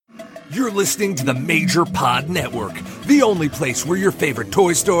You're listening to the Major Pod Network, the only place where your favorite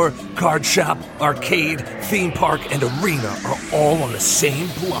toy store, card shop, arcade, theme park, and arena are all on the same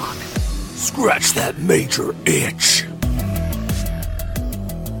block. Scratch that major itch.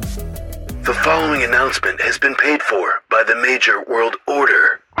 The following announcement has been paid for by the Major World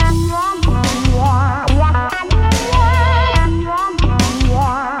Order.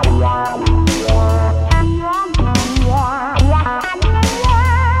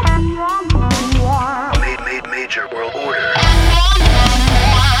 Major World Order.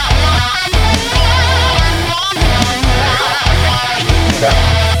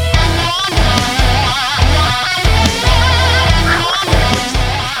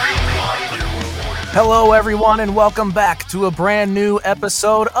 Hello, everyone, and welcome back to a brand new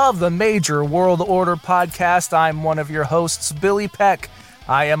episode of the Major World Order podcast. I'm one of your hosts, Billy Peck.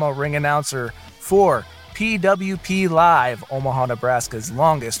 I am a ring announcer for PWP Live, Omaha, Nebraska's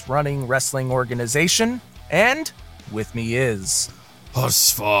longest-running wrestling organization. And with me is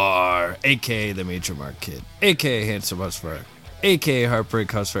Husfar, a.k.a. the Major Mark Kid, a.k.a. Handsome Husfar, a.k.a. Heartbreak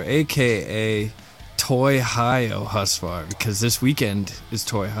Husfar, a.k.a. Toy Hio Husfar, because this weekend is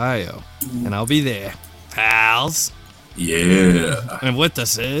Toy Hio, and I'll be there, pals. Yeah. And with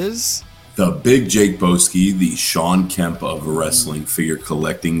us is the Big Jake Boski, the Sean Kemp of wrestling figure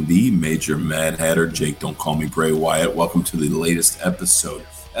collecting, the Major Mad Hatter. Jake, don't call me Bray Wyatt. Welcome to the latest episode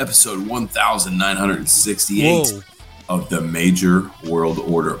 1968 Whoa. of the Major World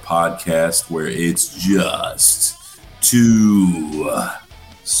Order podcast, where it's just two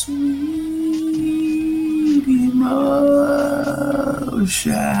sweet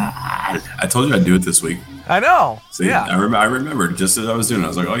emotion. I told you I'd do it this week. I know. See, yeah. I remembered just as I was doing it. I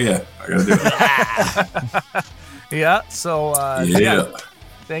was like, oh yeah, I gotta do it. Yeah. So, Yeah.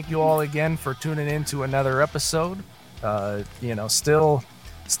 thank you all again for tuning in to another episode.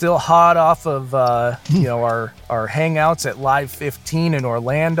 Still hot off of our hangouts at Live 15 in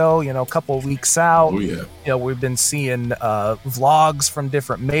Orlando, a couple of weeks out. Oh yeah. We've been seeing vlogs from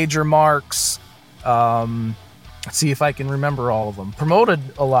different major marks. Let's see if I can remember all of them. Promoted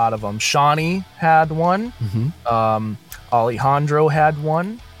a lot of them. Shawnee had one. Mm-hmm. Alejandro had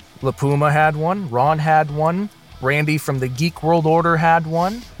one. La Puma had one. Ron had one. Randy from the Geek World Order had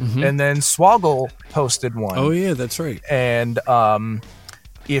one. Mm-hmm. And then Swoggle posted one. Oh yeah, that's right. And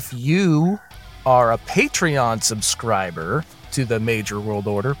if you are a Patreon subscriber to the Major World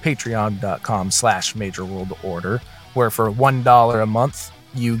Order, patreon.com/Major World Order, where for $1 a month,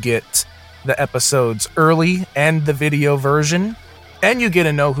 you get the episodes early and the video version, and you get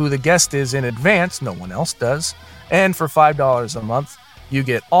to know who the guest is in advance. No one else does. And for $5 a month, you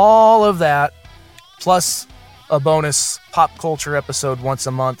get all of that, plus a bonus pop culture episode once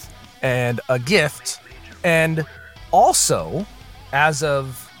a month, and a gift. And also, as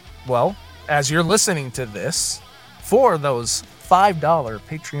you're listening to this, for those $5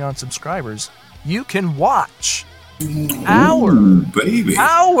 Patreon subscribers, you can watch our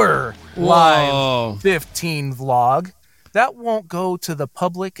Live 15 vlog. That won't go to the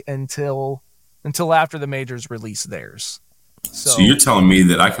public until after the majors release theirs. So you're telling me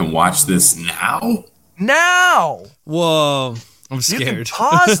that I can watch this now? Now! Whoa, I'm scared. You can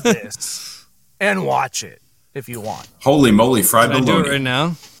pause this and watch it if you want. Holy moly, fried Can I do bologna. it right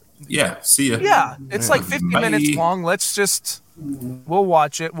now? Yeah, see ya. Yeah, it's like 50 Bye. minutes long. We'll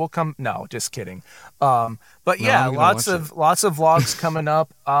watch it. We'll come. No, just kidding. But yeah, I'm gonna lots watch of vlogs coming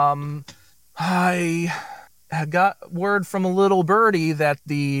up. I got word from a little birdie that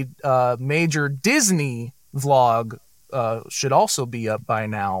the Major Disney vlog should also be up by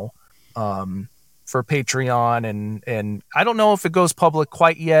now for Patreon, and I don't know if it goes public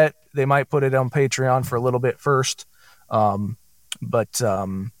quite yet. They might put it on Patreon for a little bit first, but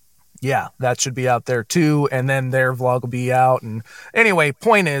yeah, that should be out there too, and then their vlog will be out. And anyway,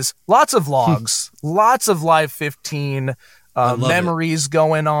 point is, lots of vlogs, lots of Live 15 memories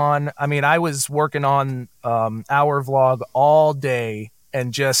going on. I mean, I was working on our vlog all day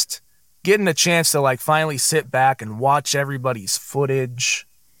and just getting a chance to finally sit back and watch everybody's footage,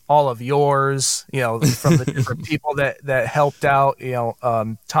 all of yours, from the different people that helped out.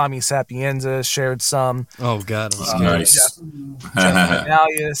 Tommy Sapienza shared some. Oh God, Nice. Jeff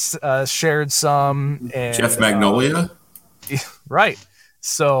Magnolius shared some. And, Jeff Magnolia? Right.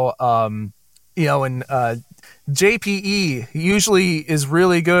 So, and JPE usually is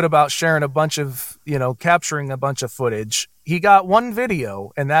really good about sharing a bunch of, capturing a bunch of footage. He got one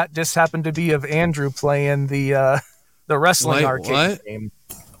video, and that just happened to be of Andrew playing the wrestling arcade game.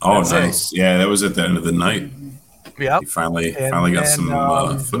 Oh, That's nice. Yeah, that was at the end of the night. Yep. He finally got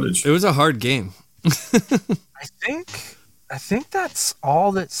some footage. It was a hard game. I think think that's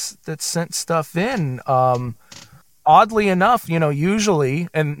all that's sent stuff in. Oddly enough, usually,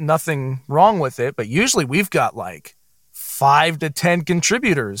 and nothing wrong with it, but usually we've got like 5 to 10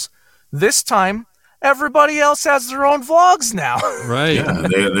 contributors. This time, everybody else has their own vlogs now. Right. Yeah,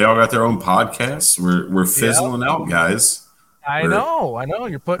 they all got their own podcasts. We're fizzling out, guys. I know.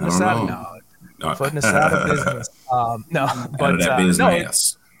 You're putting us out. No, putting us out of business. No, but that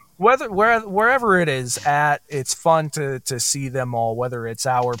business. Wherever it is at, it's fun to see them all, whether it's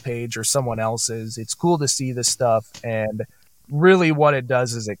our page or someone else's. It's cool to see this stuff, and really what it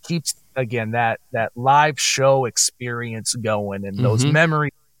does is it keeps, again, that live show experience going, and those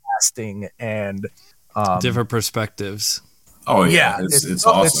memories lasting, and different perspectives. Oh yeah, it's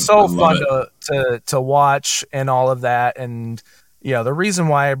awesome. It's so fun to watch and all of that. And the reason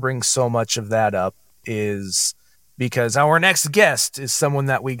why I bring so much of that up is because our next guest is someone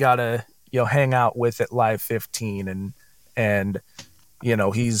that we gotta hang out with at Live 15, and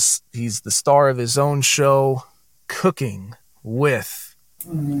he's the star of his own show, Cooking with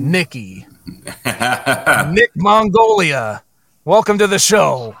Nicky. Nick Mongolia, welcome to the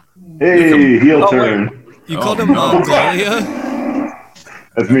show. Hey, heel turn. You called him Mongolia?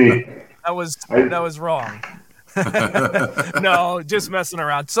 That's me. That was wrong. No, just messing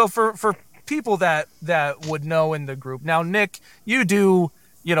around. So for people that would know in the group. Now, Nick, you do,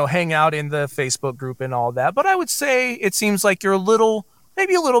 hang out in the Facebook group and all that, but I would say it seems like you're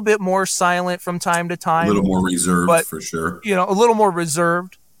maybe a little bit more silent from time to time. A little more reserved, but, for sure. A little more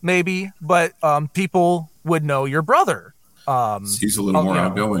reserved, maybe, but people would know your brother. He's a little more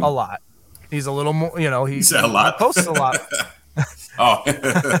outgoing. A lot. He's a little more, he's a lot. Posts a lot. Oh.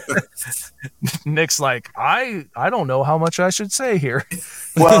 Nick's like, I don't know how much I should say here.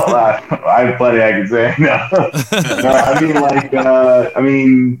 Well, I have plenty I can say. No, I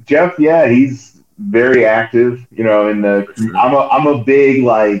mean, Jeff, yeah, he's very active, in the, I'm a big,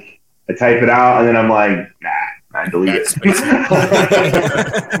 I type it out and then I'm like, nah, I delete it.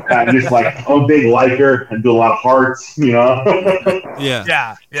 I'm just I'm a big liker and do a lot of hearts, Yeah.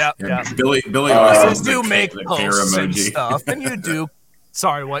 Billy always do make posts and stuff, and you do.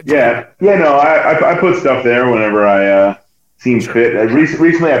 Sorry, what? Yeah. No, I put stuff there whenever I seem fit.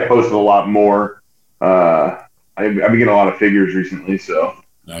 Recently, I posted a lot more. I've been getting a lot of figures recently, so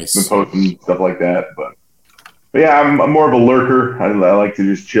nice. I've been posting stuff like that. But yeah, I'm more of a lurker. I like to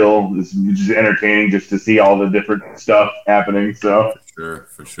just chill. It's just entertaining just to see all the different stuff happening. So for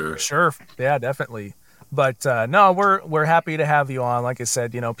sure. Sure. Yeah, definitely. But no, we're happy to have you on. Like I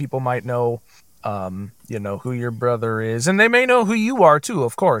said, people might know, who your brother is, and they may know who you are too,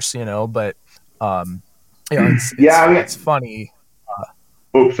 of course. But it's funny.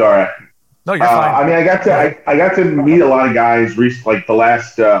 Oops, sorry. No, you're fine. I mean, I got to meet a lot of guys recently, the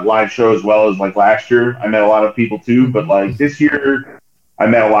last live show as well as last year. I met a lot of people too, but this year I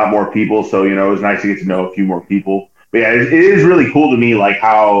met a lot more people. So it was nice to get to know a few more people. But yeah, it is really cool to me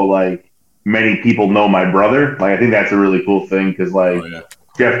how many people know my brother. I think that's a really cool thing because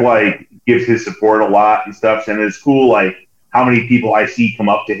Jeff gives his support a lot and stuff, and it's cool how many people I see come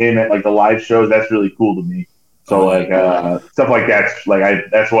up to him at the live shows. That's really cool to me. So stuff like that's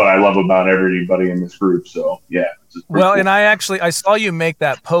that's what I love about everybody in this group. So yeah. Well, cool. And I saw you make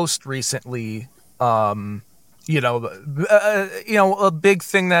that post recently. A big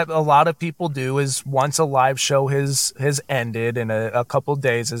thing that a lot of people do is once a live show has ended and a couple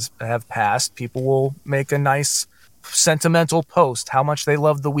days have passed, people will make a nice sentimental post, how much they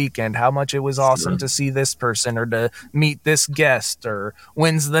loved the weekend, how much it was awesome to see this person or to meet this guest or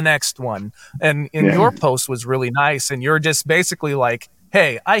when's the next one. And your post was really nice, and you're just basically like,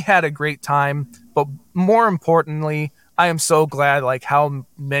 hey, I had a great time, but more importantly, I am so glad how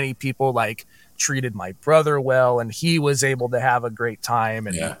many people treated my brother well, and he was able to have a great time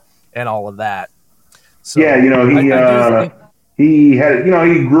and all of that. So, he had,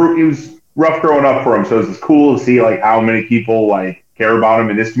 he grew, it was rough growing up for him, so it's cool to see how many people care about him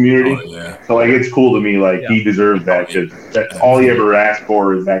in this community. So it's cool to me, he deserves that because that's all he ever asked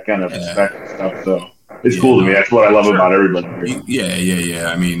for is that kind of respect and stuff. So it's cool to me. That's what I love about everybody.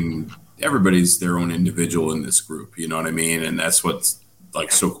 Yeah. I mean, everybody's their own individual in this group, you know what I mean? And that's what's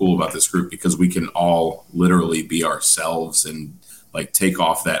so cool about this group, because we can all literally be ourselves and take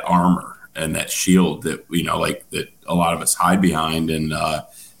off that armor and that shield that that a lot of us hide behind, and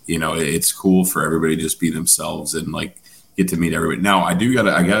it's cool for everybody to just be themselves and get to meet everybody. Now I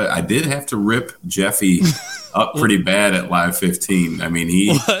did have to rip Jeffy up pretty bad at Live 15. I mean,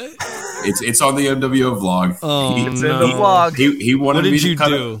 it's on the MWO vlog. It's in the vlog. He wanted what me did to you cut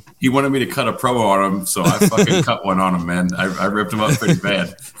do? He wanted me to cut a promo on him, so I fucking cut one on him, man. I ripped him up pretty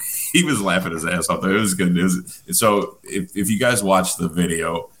bad. he was laughing his ass off. It was good news. So if you guys watch the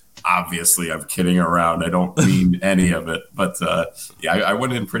video, obviously I'm kidding around. I don't mean any of it, but yeah, I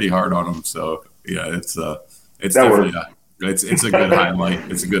went in pretty hard on him. So yeah, it's definitely it's a good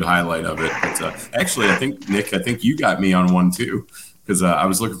highlight. It's a good highlight of it. But actually, I think Nick, you got me on one too. Because I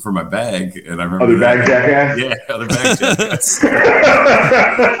was looking for my bag, and I remember other bag jackass. Yeah, other bag jackass.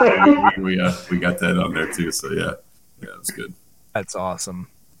 we got that on there too. So yeah, it's good. That's awesome.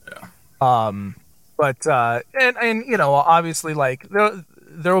 Yeah. But and you know, obviously, like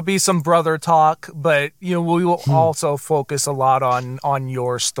there will be some brother talk, but you know, we will also focus a lot on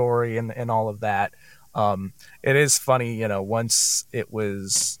your story and all of that. It is funny, you know, once it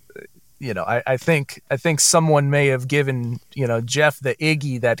was. You know, I think someone may have given, you know, Jeff the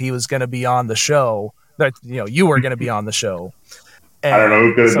Iggy that he was going to be on the show, that, you know, you were going to be on the show. And I don't know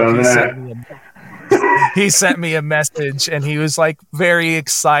who could have done that. He sent me a message and he was like very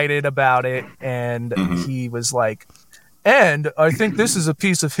excited about it. And he was like, and I think this is a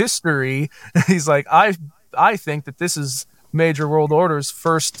piece of history. He's like, I think that this is Major World Order's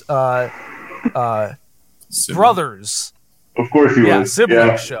first brothers. Of course he was.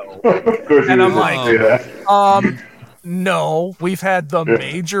 Sibling show. Of course he And was. I'm like, no, we've had the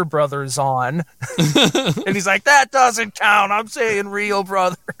Major brothers on. And he's like, that doesn't count. I'm saying real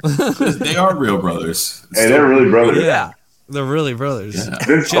brother. They are real brothers. Hey, they're really brothers. Yeah. They're really brothers. Yeah.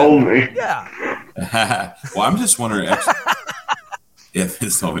 Vince told me. Yeah. Well, I'm just wondering. Actually, yeah,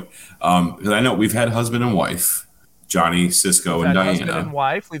 Vince told me. Because I know we've had husband and wife, Johnny, Cisco, We've and had Diana. husband and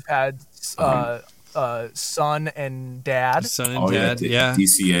wife. We've had son and dad. Son and dad, yeah.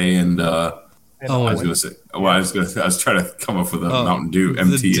 DCA and And I was Owen. gonna say. Well, I was trying to come up with a Mountain Dew,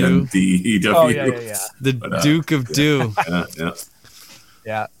 the Dew. MTNDEW. Oh, yeah. The Duke of Dew. Yeah.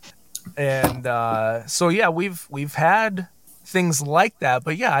 Yeah. And so yeah, we've had things like that,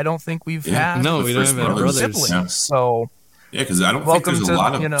 but yeah, I don't think we've had No, we don't first have any brothers. siblings. Yeah. So Yeah, because I don't think welcome there's to a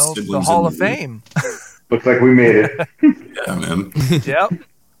lot of you know siblings the Hall in of the Fame. Looks like we made it. Yeah, man. Yep.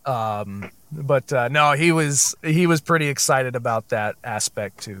 But no, he was pretty excited about that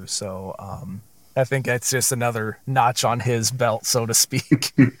aspect too. So I think it's just another notch on his belt, so to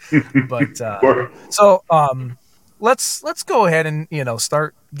speak. But so let's go ahead and you know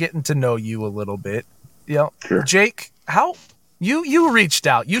start getting to know you a little bit. You know, Sure. Jake, how you reached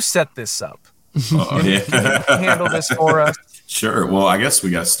out, you set this up. Oh, yeah. Handle this for us. Sure. Well, I guess we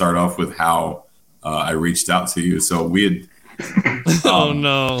got to start off with how I reached out to you. So we had. Oh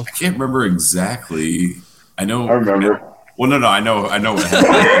no! I can't remember exactly. I know. I remember. Well, no. I know what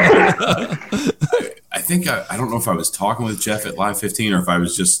happened. I think I don't know if I was talking with Jeff at Live 15 or if I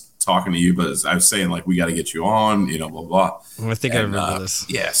was just talking to you, but I was saying like we got to get you on, you know, blah blah. I think I remember this.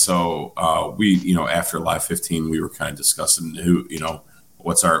 Yeah. So we, you know, after Live 15, we were kind of discussing who, you know,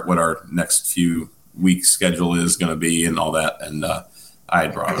 what our next few weeks schedule is going to be and all that. And I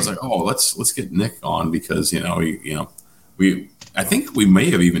was like, oh, let's get Nick on because I think we may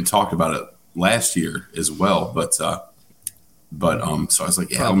have even talked about it last year as well, but so I was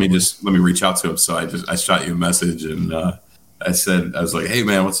like, yeah, let me reach out to him. So I shot you a message and I was like, hey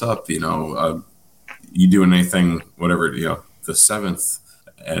man, what's up? You know, you doing anything, whatever, you know, the 7th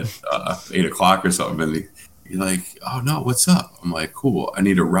at 8:00 or something. And you're like, oh no, what's up? I'm like, cool. I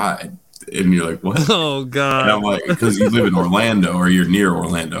need a ride. And you're like, what? Oh God! And I'm like, because you live in Orlando or you're near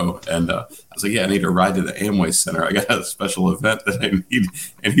Orlando, and I was like, yeah, I need a ride to the Amway Center. I got a special event that I need.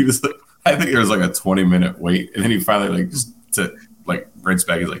 And he was like, I think there was like a 20-minute wait, and then he finally writes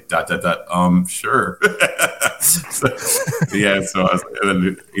back. He's like, ... Sure. So I was, and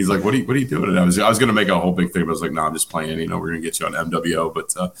then he's like, what are you doing? And I was gonna make a whole big thing, but I was like, no, I'm just playing. You know, we're gonna get you on MWO.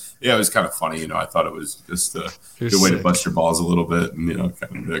 But yeah, it was kind of funny. You know, I thought it was just a good way to bust your balls a little bit, and you know,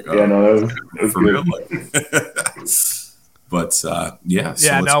 kind of like, Yeah, no, that was for real. But yeah. So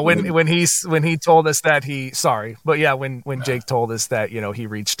Yeah, no, when he told us that when Jake told us that, you know, he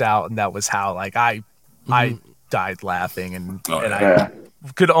reached out and that was how like I died laughing and I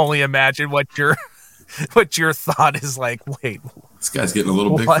could only imagine what your thought is like, wait, this guy's getting a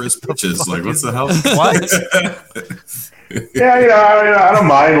little big for his pitches. Like, what the hell? What? Yeah, you know, I don't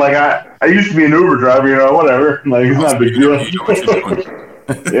mind. Like, I used to be an Uber driver, you know, whatever. Like, it's not a big deal. You know what you're doing.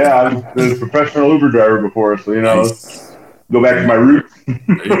 Yeah, I was a professional Uber driver before, so, you know, let's go back to my roots. There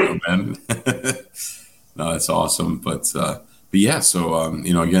you go, man. No, that's awesome. But yeah, so,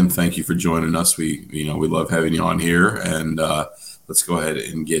 you know, again, thank you for joining us. We love having you on here. And let's go ahead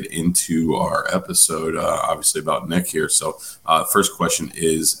and get into our episode, obviously, about Nick here. So first question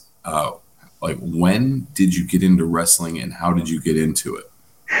is, when did you get into wrestling and how did you get into it?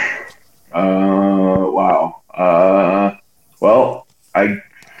 Wow. Well,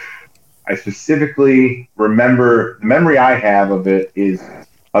 I specifically remember the memory I have of it is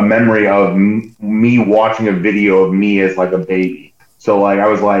a memory of me watching a video of me as like a baby. So like I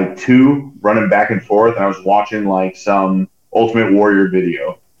was like 2 running back and forth, and I was watching like some Ultimate Warrior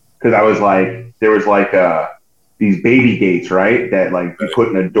video because I was like there was like these baby gates, right, that like you put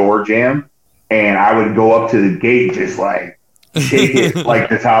in a door jamb, and I would go up to the gate just like shake it like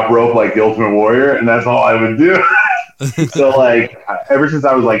the top rope like the Ultimate Warrior, and that's all I would do. So like ever since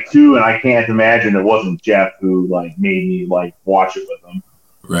I was like 2, and I can't imagine it wasn't Jeff who like made me like watch it with him.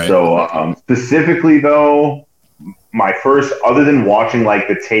 Right. So specifically though, my first, other than watching like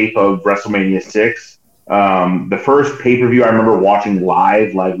the tape of WrestleMania 6, the first pay-per-view I remember watching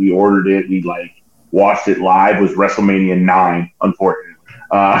live, like we ordered it, we like watched it live, was WrestleMania 9, unfortunately.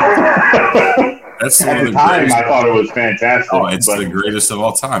 That's at the time, I thought it was fantastic. Oh, it's the greatest of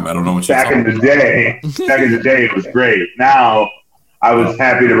all time. I don't know what you're talking about. Back in the day, it was great. Now, I was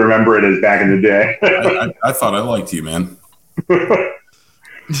happy to remember it as back in the day. I thought I liked you, man.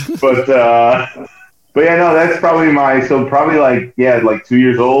 But yeah, no, that's probably probably like 2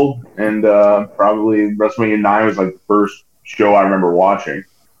 years old, and probably WrestleMania 9 was like the first show I remember watching.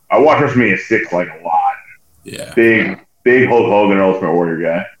 I watched WrestleMania 6 like a lot. Yeah. Big Hulk Hogan Ultimate Warrior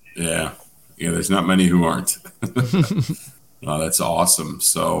guy. Yeah. Yeah, there's not many who aren't. That's awesome.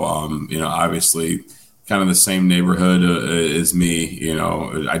 So, obviously kind of the same neighborhood as me.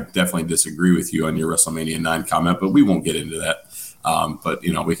 I definitely disagree with you on your WrestleMania 9 comment, but we won't get into that. But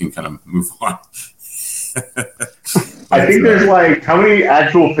we can kind of move on. I think there's like, how many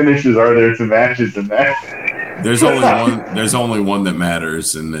actual finishes are there to matches in that? There's only one that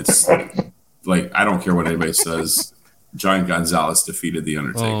matters, and it's like, I don't care what anybody says. Giant Gonzalez defeated The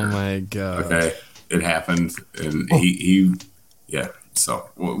Undertaker. Oh my god! Okay, it happened, and he yeah. So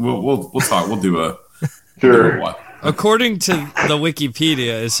we'll talk. We'll do a sure. According to the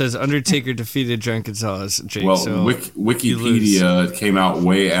Wikipedia, it says Undertaker defeated Giant Gonzalez. Jake, well, so Wikipedia came out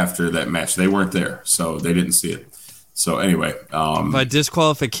way after that match. They weren't there, so they didn't see it. So anyway, by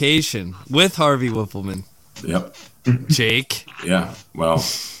disqualification with Harvey Whippleman. Yep. Jake. Yeah. Well,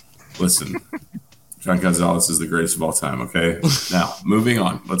 listen. John Gonzalez is the greatest of all time. Okay. Now, moving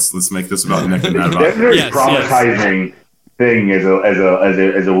on. Let's make this about Nick and not about. That's a very traumatizing thing as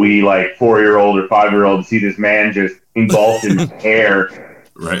a wee like 4-year-old or 5-year-old to see this man just engulfed in hair,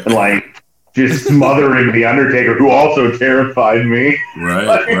 right? And like just smothering the Undertaker, who also terrified me. Right.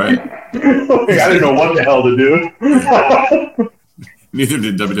 I didn't know what the hell to do. Neither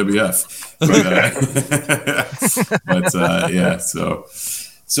did WWF. But yeah. So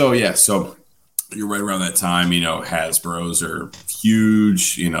you're right around that time. Hasbro's are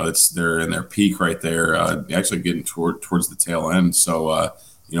huge. They're in their peak right there. Actually getting towards the tail end. So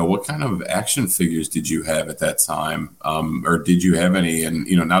what kind of action figures did you have at that time, or did you have any? And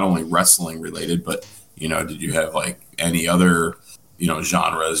not only wrestling related, but did you have like any other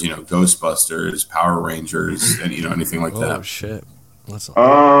genres? Ghostbusters, Power Rangers, and anything like that. Oh shit!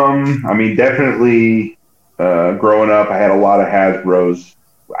 I mean, definitely. Growing up, I had a lot of Hasbro's.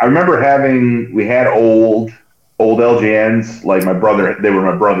 I remember we had old LJNs, like they were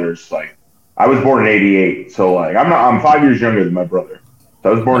my brothers. Like, I was born in 88, so like I'm 5 years younger than my brother. So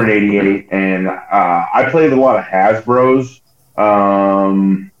I was born in 88, and I played with a lot of Hasbro's. A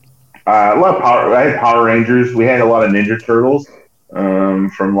lot of I had Power Rangers. We had a lot of Ninja Turtles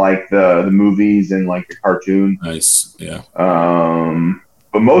from like the movies and like the cartoon. Nice, yeah.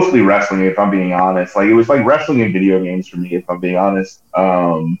 But mostly wrestling, if I'm being honest. Like, it was like wrestling and video games for me, if I'm being honest.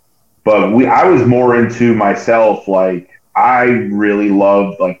 But I was more into myself. Like, I really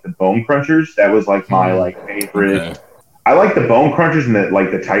loved like the Bone Crunchers. That was like my like favorite. Okay. I like the Bone Crunchers and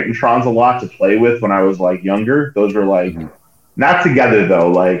the Titantrons a lot to play with when I was like younger. Those were like not together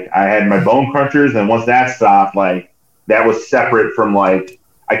though. Like, I had my Bone Crunchers, and once that stopped, like that was separate from like.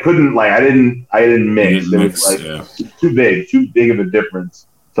 I couldn't I didn't mix. It was like too big of a difference.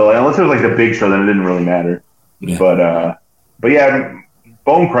 So like, unless it was like the Big Show, then it didn't really matter. Yeah. But yeah,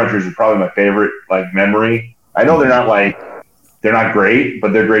 Bone Crunchers is probably my favorite like memory. I know they're not great,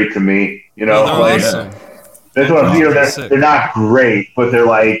 but they're great to me. Awesome. That's what I'm. They're not great, but they're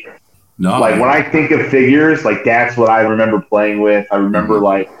like when I think of figures, like that's what I remember playing with. I remember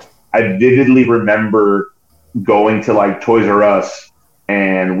I vividly remember going to like Toys R Us.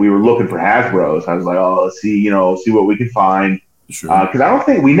 And we were looking for Hasbro's. I was like, oh, let's see, see what we can find. Sure. Because I don't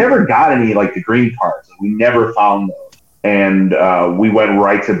think we never got any like the green cards. We never found those. And we went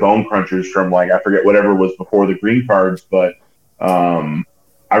right to Bone Crunchers from like, I forget whatever was before the green cards. But I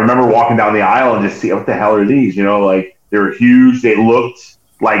remember walking down the aisle and just see what the hell are these? Like they were huge. They looked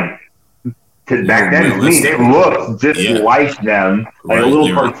like back then, to me, they looked just like them, like a little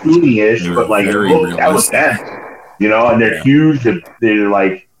cartoony-ish, but like that was them, you know. And they're huge. They're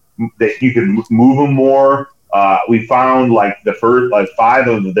like that. You can move them more. We found like the first 5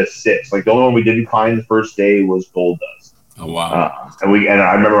 of the 6. Like the only one we didn't find the first day was gold dust. Oh wow! And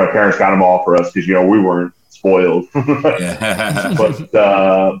I remember my parents got them all for us because we weren't spoiled. But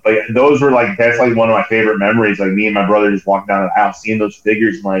those were that's like one of my favorite memories. Like me and my brother just walking down the house, seeing those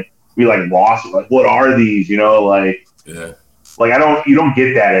figures, and like we lost it. Like, what are these? You know, like you don't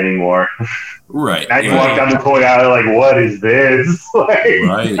get that anymore. Right. Now you walk down the toy aisle, like, what is this?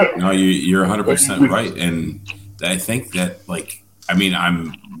 Right. No, you're 100% right. And I think that,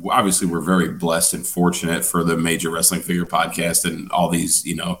 obviously we're very blessed and fortunate for the Major Wrestling Figure Podcast and all these,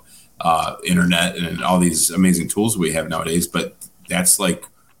 internet and all these amazing tools we have nowadays. But that's like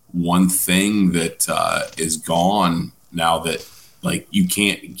one thing that is gone now that you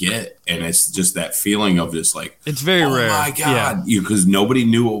can't get, and it's just that feeling of just it's very rare. Oh my God, because nobody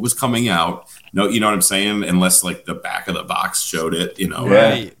knew what was coming out. No, you know what I'm saying? Unless the back of the box showed it,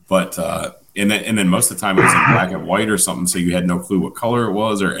 Right. But and then most of the time it was in black and white or something, so you had no clue what color it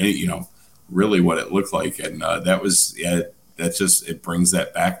was or any, really what it looked like. And that was that's just, it brings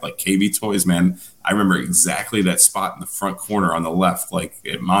that back. Like KB Toys, man, I remember exactly that spot in the front corner on the left, like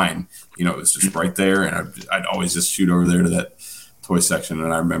at mine. It was just right there, and I'd always just shoot over there to that toy section.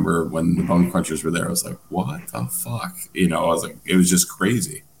 And I remember when the Bone Crunchers were there, I was like, what the fuck? I was like, it was just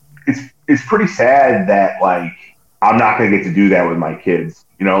crazy. It's pretty sad that I'm not going to get to do that with my kids,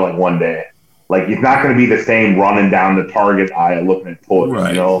 one day. It's not going to be the same running down the Target aisle looking at toys,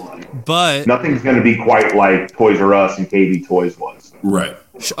 right. But nothing's going to be quite like Toys R Us and KB Toys was. Right.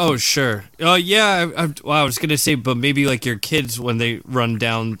 Oh, sure. Oh, yeah. I was going to say, but maybe your kids, when they run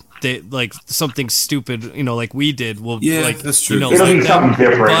down, they something stupid, like we did. That's true. It'll be something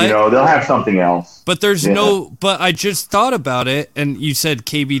different, they'll have something else. But there's but I just thought about it, and you said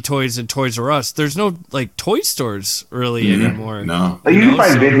KB Toys and Toys R Us. There's no toy stores really anymore. No. You can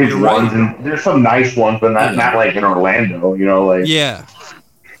find vintage ones, and there's some nice ones, but not like in Orlando, Yeah.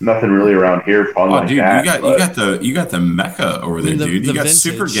 Nothing really around here fun like dude, that. you got the Mecca over there, dude. You got vintage.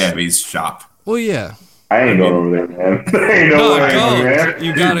 Super Gabby's shop. Well, yeah. I ain't going over there, man. Ain't no way, man.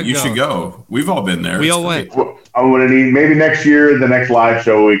 You gotta go. You should go. We've all been there. We all went. I'm gonna need maybe next year, the next live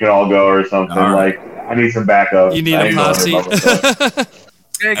show, we can all go or something. Right. I need some backup. You need a posse.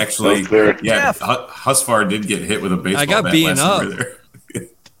 Actually, Husfar did get hit with a baseball bat. I got beaten up. There.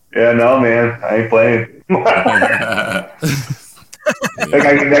 Yeah, no, man, I ain't playing.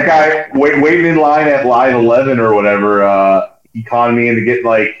 That guy waiting in line at Live 11 or whatever, he conned me into getting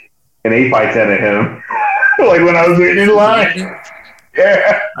an 8x10 of him. When I was waiting in line.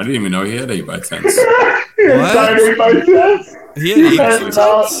 Yeah. I didn't even know he had 8x10s. He had 8x10s. He had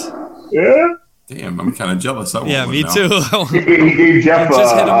 8x10s? Yeah. Damn, I'm kind of jealous. Me too. He gave Jeff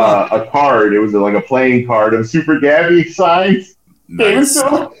a card. It was a playing card of Super Gabby signs. Nice.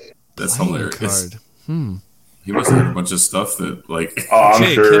 That's hilarious. He must have had a bunch of stuff that I'm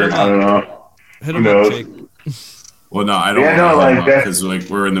Jake, sure. I don't know. Hit him up, Jake. Well, no, I don't because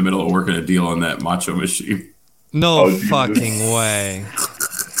we're in the middle of working a deal on that Macho Machine. No fucking way.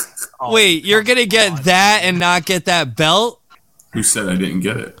 Wait, you're gonna get that and not get that belt? Who said I didn't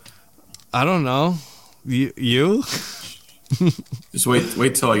get it? I don't know. You? Just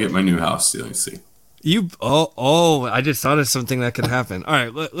wait till I get my new house. Let's see. I just thought of something that could happen. All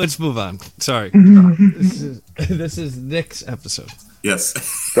right, let's move on. Sorry. This is Nick's episode. Yes.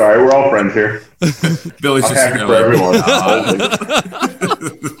 Sorry, we're all friends here. Billy's just happy for everyone.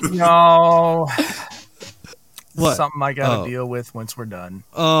 No. What? Something I gotta deal with once we're done.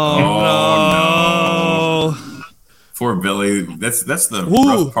 Oh no. Poor Billy. That's the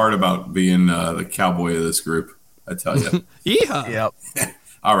rough part about being the cowboy of this group, I tell you. Yeah. Yep.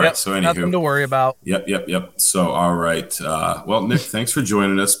 All right, so anywho. Nothing to worry about. Yep. So, all right. Well, Nick, thanks for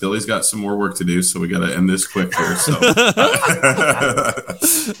joining us. Billy's got some more work to do, so we got to end this quick here. So,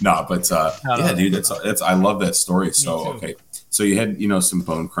 dude, that's I love that story. So, okay. So you had, some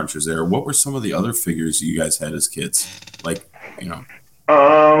Bone Crunchers there. What were some of the other figures you guys had as kids? Like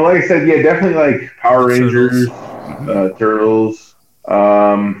I said, definitely Power Rangers, Turtles. But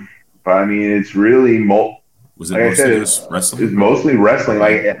I mean, it's really Was it mostly just wrestling? It's mostly wrestling.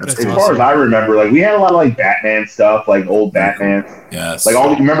 As far as I remember, we had a lot of Batman stuff, old Batman. Yes.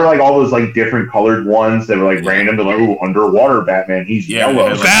 Remember all those different colored ones that were random to underwater Batman. He's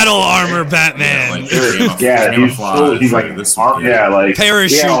yellow. Battle armor Batman. He's this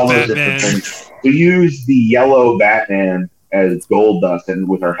parachute Batman. We used the yellow Batman as Gold Dust, and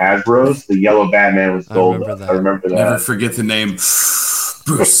with our Hasbros, the yellow Batman was Gold Dust. I remember that. Never forget the name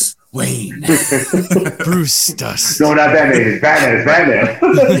Bruce Wayne. Bruce Dust. No, not Batman. It's Batman.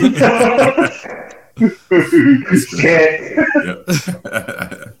 Shit. Yep.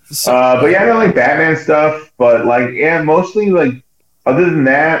 But yeah, I don't like Batman stuff. But like, yeah, mostly like. Other than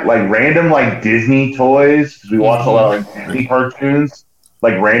that, like random like Disney toys, because we watch a lot of like Disney cartoons,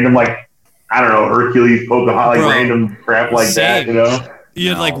 like random like I don't know Hercules, Pocahontas, like random crap like that, you know.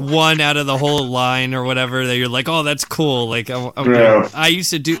 You had like one out of the whole line or whatever that you're like, oh, that's cool. Like I used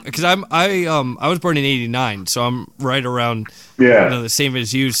to do because I was born in '89, so I'm right around the same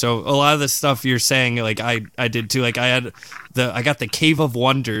as you. So a lot of the stuff you're saying, like I did too. Like I got the Cave of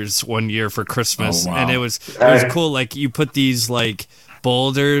Wonders one year for Christmas, and it was cool. Like you put these like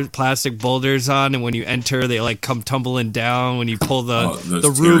plastic boulders on, and when you enter, they like come tumbling down. When you pull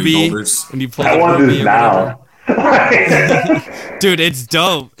the ruby, when you pull the ruby now. Dude, it's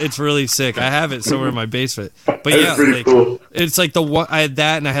dope. It's really sick. I have it somewhere in my basement. But yeah, like, cool. It's like the one I had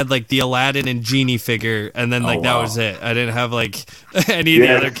that, and I had like the Aladdin and Genie figure, and then like that was it. I didn't have like any of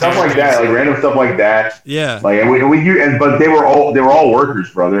the other stuff like that, like random stuff like that. Yeah, like but they were all workers,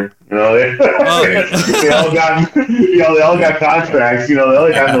 brother. You know, they all got contracts. You know, they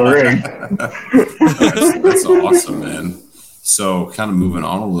all got the ring. That's awesome, man. So kind of moving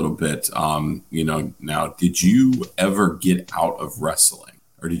on a little bit, now, did you ever get out of wrestling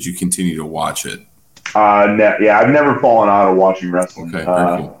or did you continue to watch it? I've never fallen out of watching wrestling. Okay,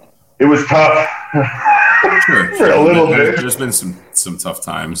 very cool. It was tough for a little bit. There's been some tough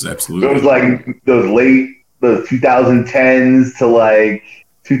times, absolutely. It was like those 2010s to like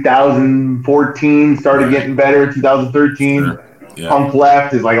 2014 started getting better, 2013. Sure. Yeah. Punk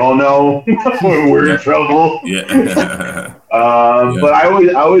left is like, oh no, we're in trouble. Yeah. But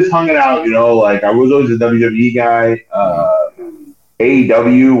I always hung it out, you know, like I was always a WWE guy.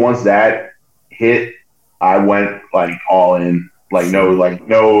 AEW, once that hit, I went like all in. Like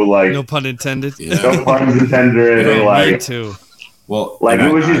no pun intended. Yeah. No puns intended. Yeah, like me too. Well, like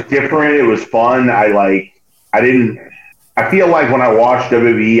it was just different. It was fun. I feel like when I watch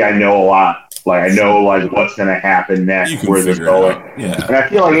WWE, I know a lot. Like I know like what's gonna happen next, where they're going. Yeah. And I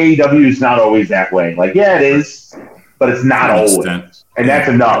feel like AEW is not always that way. Like, yeah, it is, but it's not always. And that's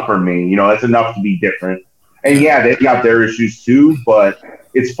enough for me. You know, that's enough to be different. And yeah, they've got their issues too, but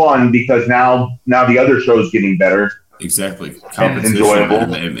it's fun because now the other show's getting better. Exactly. Competition.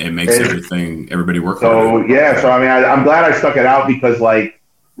 Enjoyable. It makes everybody work harder. So yeah, so I mean I'm glad I stuck it out because like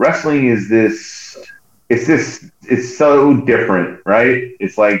wrestling is it's so different, right?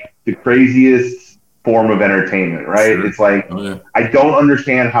 It's like the craziest form of entertainment, right? Sure. It's like I don't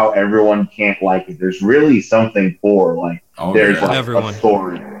understand how everyone can't like it. There's really something for like there's like a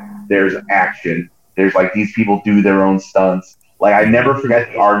story, there's action, there's like these people do their own stunts. Like I never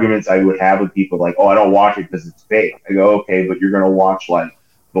forget the arguments I would have with people like, oh, I don't watch it because it's fake. I go, okay, but you're gonna watch like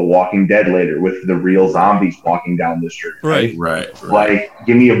The Walking Dead later with the real zombies walking down the street. Right. Like,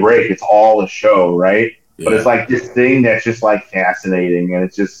 give me a break. It's all a show, right? Yeah. But it's like this thing that's just like fascinating, and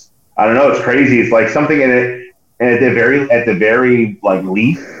it's just I don't know. It's crazy. It's like something in it, and at the very like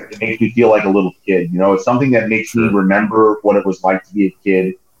least, it makes me feel like a little kid. You know, it's something that makes me remember what it was like to be a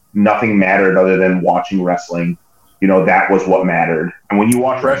kid. Nothing mattered other than watching wrestling. You know, that was what mattered. And when you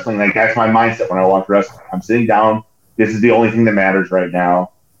watch wrestling, like that's my mindset when I watch wrestling. I'm sitting down. This is the only thing that matters right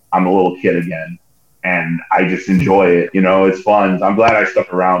now. I'm a little kid again, and I just enjoy it. You know, it's fun. I'm glad I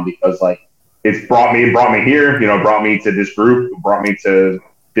stuck around because like it brought me here. You know, brought me to this group, brought me to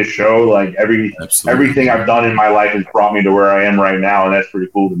this show. Like everything I've done in my life has brought me to where I am right now, and that's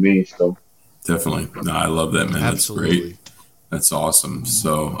pretty cool to me. So definitely, no, I love that, man. Absolutely. That's great. That's awesome.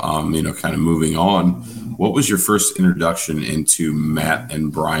 So, kind of moving on, what was your first introduction into Matt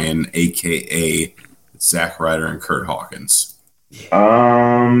and Brian, aka Zack Ryder and Kurt Hawkins?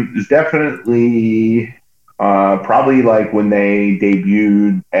 It's definitely probably like when they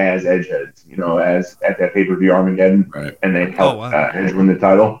debuted as Edgeheads, you know, as at that pay-per-view Armageddon, right? And they helped Edge win the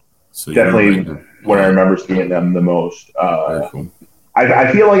title. So definitely when I remember seeing them the most. Very cool.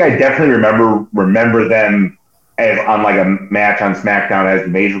 I feel like I definitely remember them as on like a match on SmackDown as the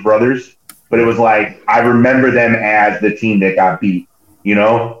Major Brothers, but it was like I remember them as the team that got beat, you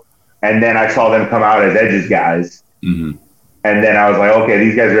know. And then I saw them come out as Edge's guys. Mm-hmm. And then I was like, okay,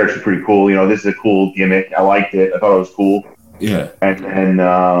 these guys are actually pretty cool. You know, this is a cool gimmick. I liked it. I thought it was cool. Yeah. And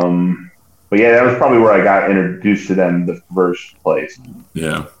but yeah, that was probably where I got introduced to them the first place.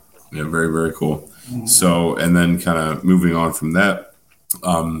 Yeah. Yeah. Very, very cool. So, and then kind of moving on from that,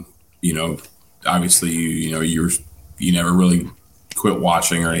 obviously, you never really quit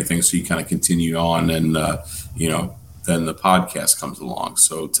watching or anything. So you kind of continued on and, then the podcast comes along.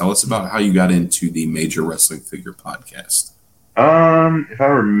 So tell us about how you got into the Major Wrestling Figure podcast. If I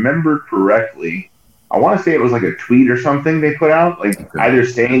remember correctly, I want to say it was like a tweet or something they put out, like either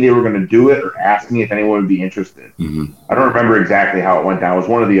saying they were going to do it or asking if anyone would be interested. Mm-hmm. I don't remember exactly how it went down. It was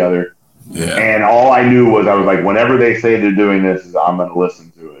one or the other. Yeah. And all I knew was I was like, whenever they say they're doing this, I'm going to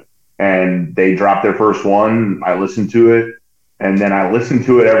listen to it. And they dropped their first one. I listened to it. And then I listened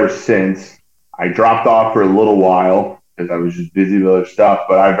to it ever since. I dropped off for a little while because I was just busy with other stuff.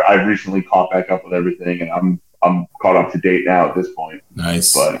 But I've recently caught back up with everything, and I'm caught up to date now at this point.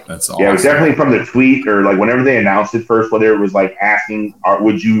 Nice. But that's awesome. Yeah, it was definitely from the tweet or like whenever they announced it first, whether it was like asking,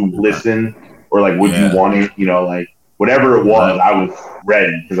 would you listen or like would you want it? You know, like whatever it was, I was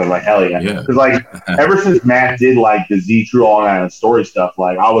ready because I was like, hell yeah. Because like ever since Matt did like the Z True Long Island story stuff,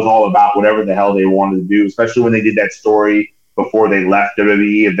 like I was all about whatever the hell they wanted to do, especially when they did that story before they left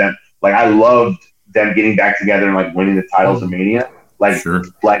WWE. And then like I loved them getting back together and like winning the titles of Mania. Like,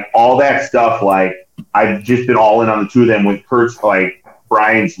 like all that stuff, like I've just been all in on the two of them with Kurt's like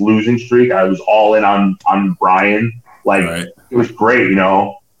Brian's losing streak. I was all in on Brian. Like it was great, you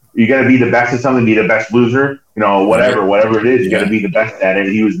know. You got to be the best at something, be the best loser, you know, whatever it is. You got to be the best at it.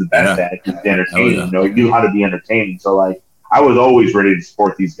 He was the best at it. He was entertaining, you know, he knew how to be entertaining. So like, I was always ready to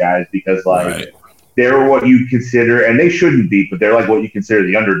support these guys because like they're what you consider, and they shouldn't be, but they're like what you consider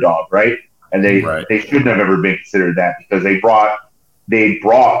the underdog, right? And they shouldn't have ever been considered that because they brought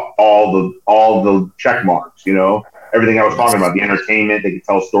all the check marks, you know, everything I was talking about, the entertainment. They could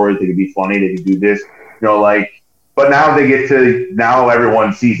tell stories, they could be funny, they could do this, you know, like. But now now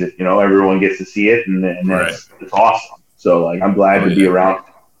everyone sees it, you know, everyone gets to see it, and it's awesome. So like, I'm glad to be around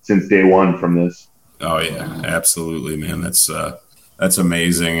since day one from this. Oh yeah, absolutely, man. That's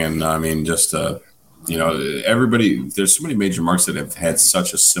amazing, and I mean, just you know, everybody. There's so many major marks that have had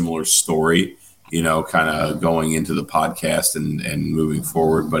such a similar story, you know, kind of going into the podcast and moving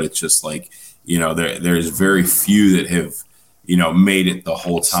forward. But it's just like, you know, there's very few that have, you know, made it the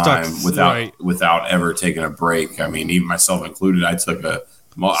whole time without ever taking a break. I mean, even myself included, I took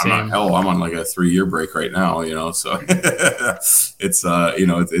I'm on like a 3-year break right now, you know, so it's, you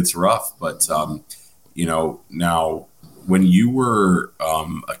know, it's rough, but, you know, now when you were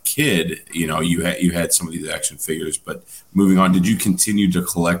a kid, you know, you had some of these action figures, but moving on, did you continue to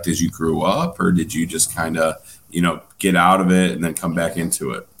collect as you grew up, or did you just kind of, you know, get out of it and then come back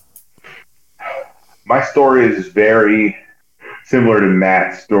into it? My story is very similar to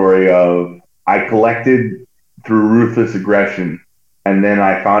Matt's story of I collected through Ruthless Aggression, and then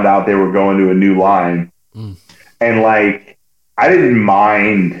I found out they were going to a new line. And like, I didn't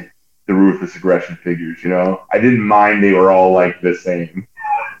mind the Ruthless Aggression figures, you know? I didn't mind they were all like the same.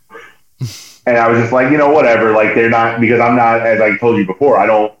 And I was just like, you know, whatever, like they're not, because I'm not, as I told you before, I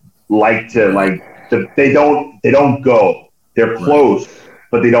don't like to like, they don't go. They're close,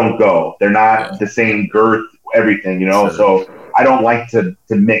 but they don't go. They're not the same girth, everything, you know? So I don't like to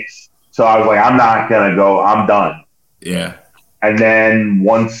mix. So I was like, I'm not going to go. I'm done. Yeah. And then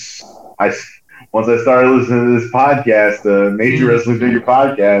once I started listening to this podcast, the Major Wrestling Figure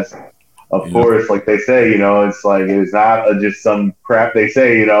Podcast, of course, like they say, you know, it's like, it's not just some crap they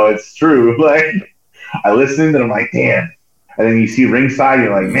say, you know, it's true. Like, I listened and I'm like, damn. And then you see ringside, and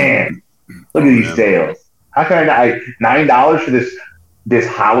you're like, man, look at these sales. How can I not, $9 for this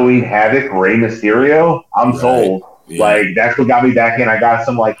Halloween Havoc Rey Mysterio? I'm sold. Yeah. Like, that's what got me back in. I got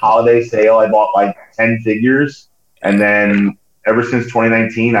some like holiday sale. I bought like 10 figures. And then ever since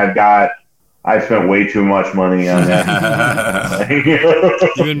 2019, I've spent way too much money on that.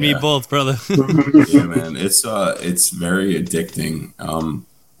 You and me both, brother. Yeah, man. It's very addicting.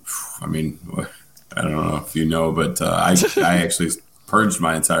 I mean, I don't know if you know, but I actually purged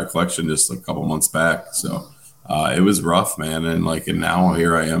my entire collection just a couple months back. So it was rough, man. And now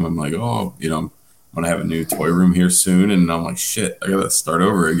here I am. I'm like, oh, you know, I'm going to have a new toy room here soon. And I'm like, shit, I got to start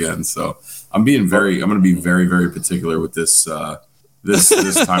over again. So I'm going to be very, very particular with this,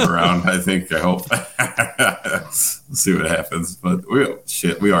 this time around. I hope. Let's see what happens. But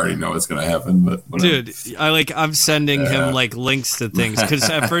we already know it's going to happen. But whatever. Dude, I'm sending him like links to things. Cause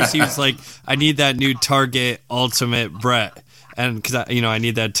at first he was like, I need that new Target Ultimate Brett. And cause I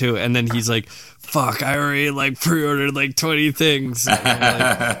need that too. And then he's like, fuck, I already like pre-ordered like 20 things.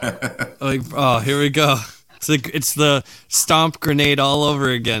 Like, oh, here we go. It's the stomp grenade all over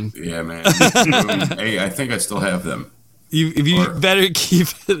again. Yeah, man. Hey, I think I still have them. You better keep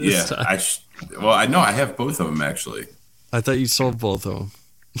it this time. I know I have both of them actually. I thought you sold both of them.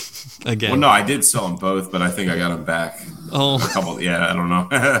 Again. Well, no, I did sell them both, but I think I got them back. Oh, a couple. Yeah, I don't know.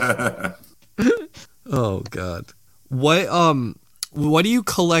 Oh God, what do you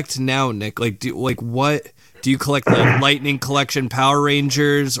collect now, Nick? What do you collect? The Lightning Collection Power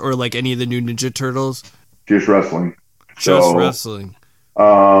Rangers or like any of the new Ninja Turtles? Just wrestling. Just wrestling.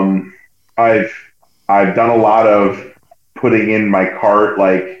 I've done a lot of putting in my cart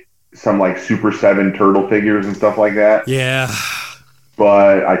like some like Super 7 turtle figures and stuff like that. Yeah.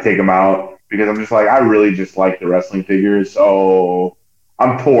 But I take them out because I'm just like, I really just like the wrestling figures. So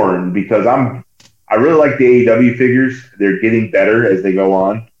I'm torn because I really like the AEW figures. They're getting better as they go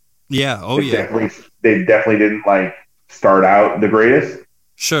on. Yeah. Oh, They definitely didn't like start out the greatest.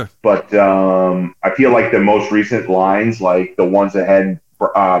 Sure. But I feel like the most recent lines, like the ones that had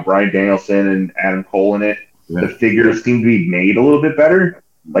Bryan Danielson and Adam Cole in it, the figures seem to be made a little bit better.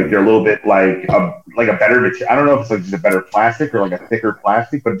 Like they're a little bit like a better. I don't know if it's like just a better plastic or like a thicker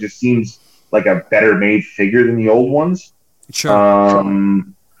plastic, but it just seems like a better made figure than the old ones. Sure.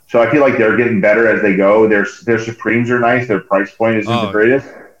 So I feel like they're getting better as they go. Their Supremes are nice. Their price point isn't the greatest.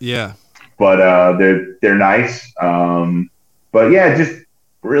 Yeah. But they're nice. But yeah, just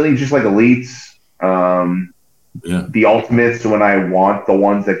really just like elites. The Ultimates when I want the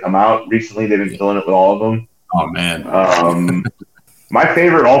ones that come out. Recently they've been killing it with all of them. Oh man. My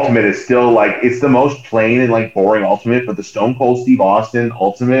favorite Ultimate is still like it's the most plain and like boring Ultimate, but the Stone Cold Steve Austin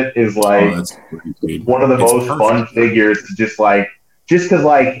Ultimate is like one of the most fun figures to just because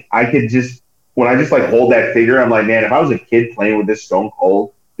like I could just when I just like hold that figure, I'm like, man, if I was a kid playing with this Stone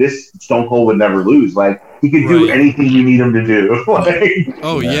Cold would never lose. Like he could do anything you need him to do.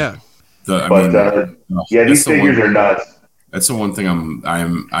 These figures are nuts. That's the one thing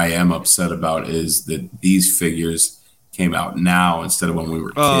I am upset about is that these figures came out now instead of when we were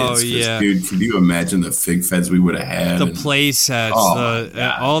kids. Oh yeah, dude, could you imagine the fig feds we would have had? The play sets,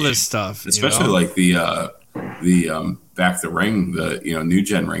 all this stuff, especially like the back the ring, the new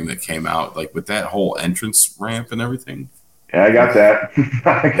gen ring that came out, like with that whole entrance ramp and everything. Yeah, I got that.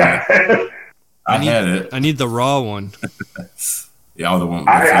 I had it. I need the raw one. Yeah, the one.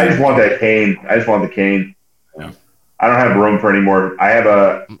 I just want that cane. I just want the cane. Yeah. I don't have room for any more. I have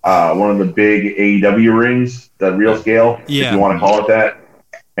one of the big AEW rings, the real scale, if you want to call it that.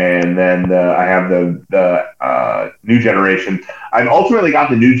 And then I have the new generation. I've ultimately got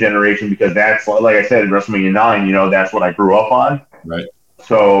the new generation because that's, like I said, WrestleMania 9, that's what I grew up on. Right.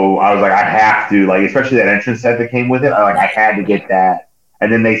 So I was like, I have to, like, especially that entrance set that came with it. I had to get that.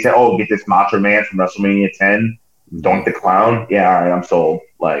 And then they said, oh, get this Macho Man from WrestleMania 10. Doink the Clown. Yeah, all right, I'm sold.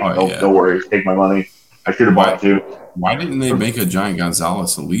 Like, no worries. Take my money. I should have bought two. Why didn't they make a Giant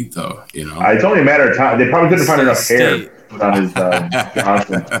Gonzalez Elite, though? It's only a matter of time. They probably couldn't find enough hair on his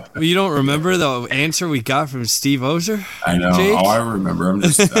Johnson. Well, you don't remember the answer we got from Steve Ozer? I know. Jake? Oh, I remember. I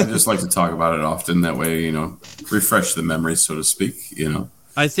just like to talk about it often. That way, refresh the memory, so to speak.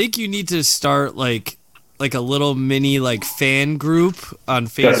 I think you need to start like a little mini like fan group on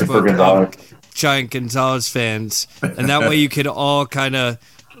Facebook of Giant Gonzalez fans, and that way you could all kind of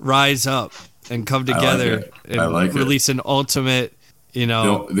rise up and come together and release an ultimate. The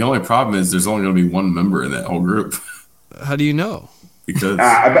only problem is there's only going to be one member in that whole group. How do you know? Because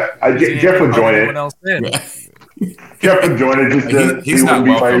Jeff would join it. Jeff would join it just to he's not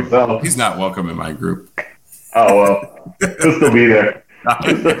be by himself. He's not welcome in my group. Oh well, he'll still be there.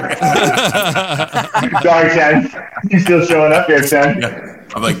 Sorry, Shan. You still showing up here, Shan? Yeah.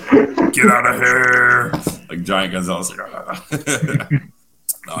 I'm like, get out of here! Like Giant Gonzalez.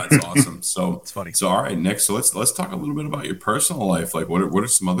 No, it's awesome. So it's funny. So all right, Nick. So let's talk a little bit about your personal life. Like, what are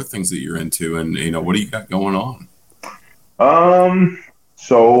some other things that you're into, and what do you got going on?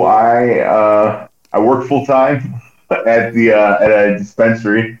 So I work full time at a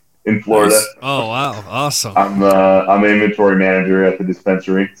dispensary in Florida. Nice. Oh wow, awesome! I'm an inventory manager at the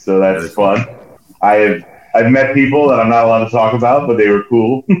dispensary, so that's fun. I've met people that I'm not allowed to talk about, but they were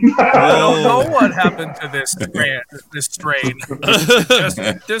cool. I don't know what happened to this strain.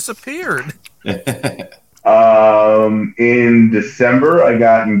 Just disappeared. In December, I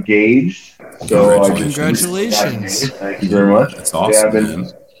got engaged. So congratulations! Thank you very much. That's awesome.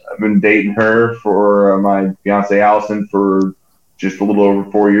 I've been dating her for my fiance Allison for just a little over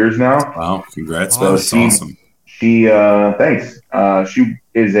 4 years now. Wow! Congrats! That's awesome. She thanks.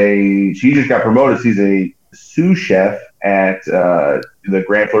 She just got promoted. She's a sous chef at the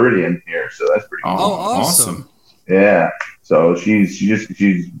Grand Floridian here, so that's pretty cool. Oh, awesome. Yeah. So she's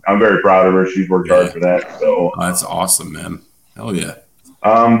I'm very proud of her. She's worked hard for that. So that's awesome, man. Hell yeah.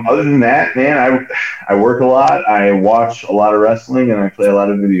 Other than that, man, I work a lot. I watch a lot of wrestling and I play a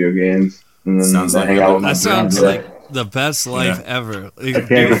lot of video games. And then sounds like the best life ever. I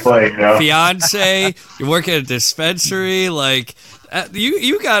can't complain. Fiance, you're working at a dispensary, like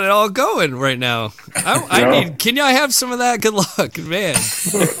you got it all going right now. Can I have some of that? Good luck, man.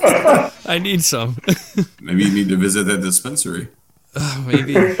 I need some. Maybe you need to visit that dispensary.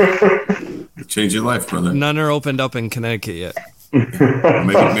 Maybe. Change your life, brother. None are opened up in Connecticut yet.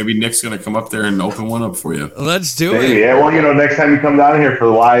 Maybe Nick's gonna come up there and open one up for you. Let's do Maybe, it. yeah. Well, next time you come down here for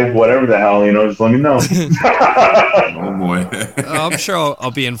live, whatever the hell, just let me know. Oh boy. I'm sure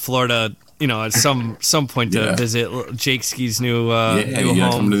I'll be in Florida, at some point to visit Jake Ski's new You new gotta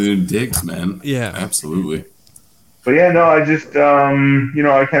come home. to the new digs, man. Yeah. Absolutely. But yeah, no, I just, I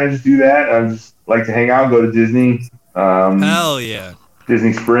kind of just do that. I just like to hang out, go to Disney, Hell yeah.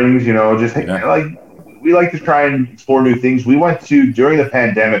 Disney Springs. We like to try and explore new things. We went during the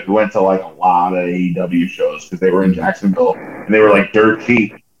pandemic. We went to like a lot of AEW shows because they were in Jacksonville and they were like dirt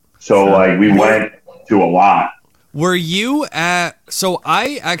cheap. So we went to a lot. Were you at? So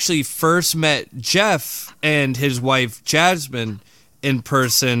I actually first met Jeff and his wife Jasmine in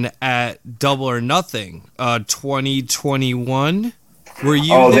person at Double or Nothing, 2021. Were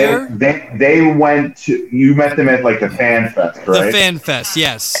you there? They went to. You met them at like the Fan Fest, right? The Fan Fest,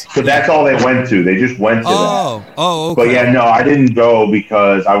 yes. So that's all they went to. They just went to that. Oh, okay. But yeah, no, I didn't go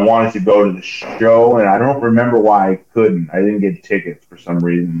because I wanted to go to the show, and I don't remember why I couldn't. I didn't get tickets for some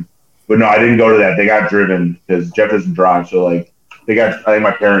reason. But no, I didn't go to that. They got driven because Jeff doesn't drive, so I think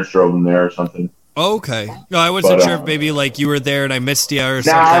my parents drove them there or something. Okay. No, I wasn't sure if maybe like you were there and I missed you or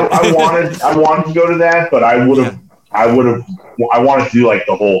something. I wanted to go to that, but I wanted to do like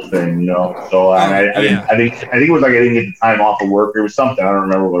the whole thing, So I think it was like I didn't get the time off of work. It was something, I don't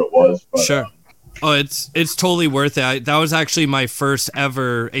remember what it was. But, sure. Oh, it's totally worth it. That was actually my first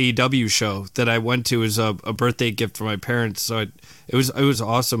ever AEW show that I went to as a birthday gift for my parents. So it was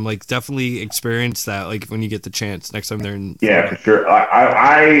awesome. Like definitely experience that. Like when you get the chance next time they're in. Yeah, for sure.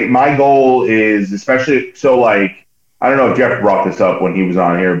 My goal is especially I don't know if Jeff brought this up when he was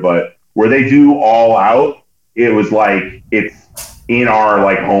on here, but where they do All Out, it was like it's in our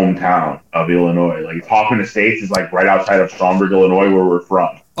like hometown of Illinois. Like Hoffman Estates is like right outside of Schaumburg, Illinois, where we're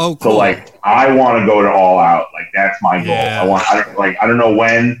from. Oh, cool. So I want to go to All Out. Like that's my goal. Yeah. I don't know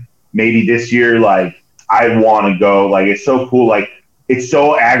when. Maybe this year. I want to go. Like it's so cool. Like it's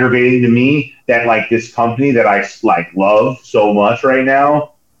so aggravating to me that like this company that I love so much right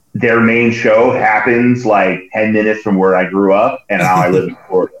now, their main show happens like 10 minutes from where I grew up, and now I live in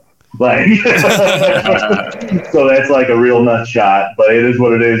Florida. So that's like a real nut shot, but it is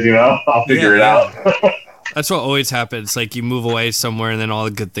what it is, I'll figure it out. That's what always happens. Like you move away somewhere and then all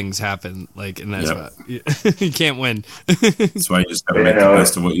the good things happen. And that's what you can't win. That's why you just gotta make the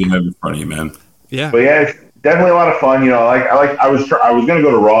best of what you have in front of you, man. Yeah. But yeah, it's definitely a lot of fun. I was gonna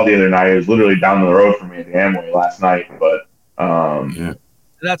go to Raw the other night. It was literally down the road from me at the Amway last night, but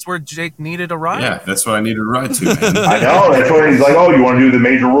That's where Jake needed a ride. Yeah, that's what I needed a ride to, man. I know. That's what he's like. Oh, you want to do the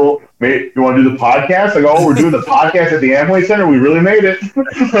major rule? You want to do the podcast? Like, oh, we're doing the podcast at the Amway Center. We really made it.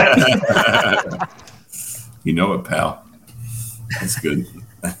 You know it, pal. That's good.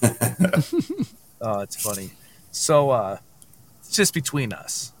 Oh, it's funny. So, it's just between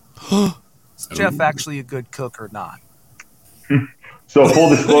us. Is Jeff actually a good cook or not? So, full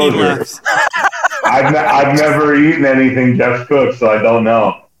disclosure, I've never eaten anything Jeff cooks, so I don't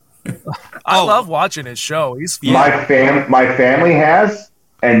know. I love watching his show. He's fun. My family has,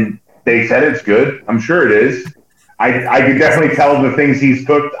 and they said it's good. I'm sure it is. I could definitely tell the things he's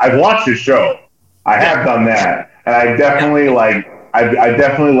cooked. I've watched his show. I have done that, and I definitely I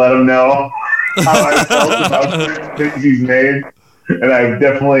definitely let him know how I felt about certain things he's made, and I've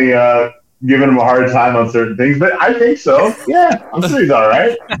definitely given him a hard time on certain things. But I think so. Yeah, I'm sure he's all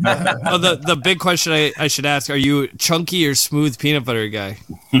right. The big question I should ask: are you chunky or smooth peanut butter guy?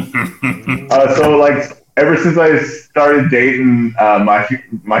 Ever since I started dating my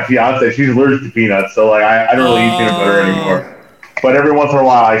fiance, she's allergic to peanuts, so I don't really eat peanut butter anymore. But every once in a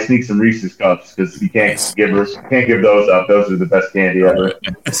while, I sneak some Reese's Cups because you can't give those up. Those are the best candy ever.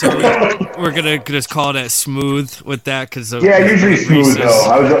 So we're gonna just call it a smooth with that because usually smooth though.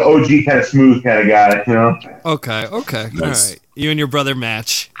 I was an OG kind of smooth kind of guy, Okay, Nice. all right. You and your brother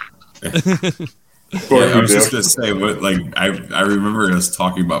match. I was just gonna say, I remember us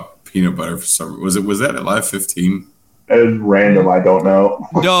talking about peanut butter for some. Was that at Live 15? It was random. I don't know.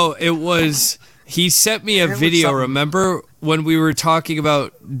 No, it was. He sent me a video. Remember when we were talking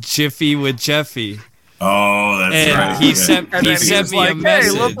about Jiffy with Jeffy? Oh, that's right. He sent me a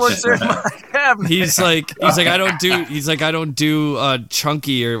message. Hey, look what's in my cabinet. He's like I don't do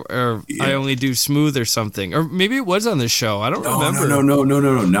chunky or I only do smooth or something. Or maybe it was on the show. I don't remember.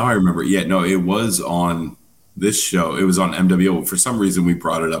 No. Now I remember. Yeah, no, it was on this show. It was on MWO. For some reason, we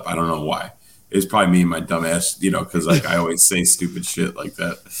brought it up. I don't know why. It was probably me and my dumb ass, because I always say stupid shit like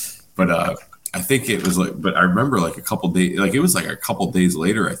that. But I think it was but I remember a couple days, it was a couple days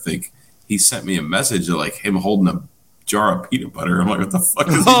later, I think he sent me a message of him holding jar of peanut butter. I'm like, what the fuck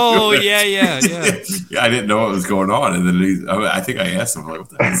is he Oh, doing? yeah. Yeah, I didn't know what was going on. And then I think I asked him, like, what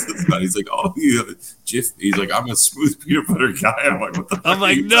the hell is this about? He's like, oh, he's like, I'm a smooth peanut butter guy. I'm like, what the fuck? I'm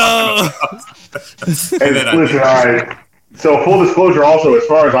like, are you no. talking about? And then listen, all right. So full disclosure, also, as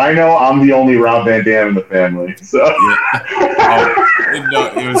far as I know, I'm the only Rob Van Dam in the family. So No,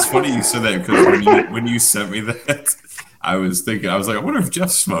 it was funny you said that because when you sent me that, I was like, I wonder if Jeff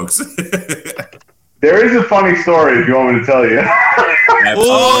smokes. there is a funny story if you want me to tell you.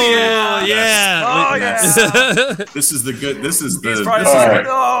 Oh, yeah. Oh, yeah. This is the He's probably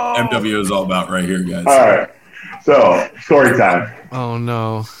All right. MW is all about right here, guys. All right. So story time. Oh,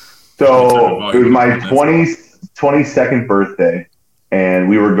 no. So it was my 22nd birthday, and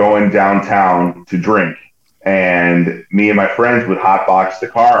we were going downtown to drink. And me and my friends would hotbox the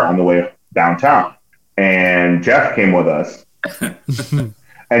car on the way downtown. And Jeff came with us.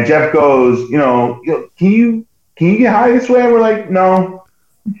 And Jeff goes, can you get high this way? And we're like, no.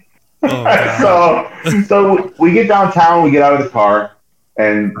 Oh, so we get downtown, we get out of the car,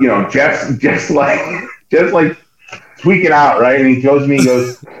 and Jeff's just like tweaking out, right? And he goes to me, he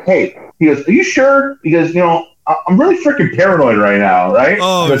goes, are you sure? He goes, I'm really freaking paranoid right now, right?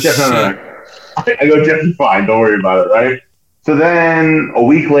 Oh, I go, Jeff, no. I go, Jeff, you're fine. Don't worry about it, right? So then a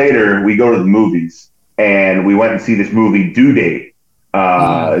week later, we go to the movies, and we went and see this movie, Due Date.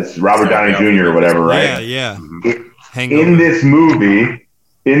 It's Robert Downey Jr. or whatever, right? Yeah. In this movie,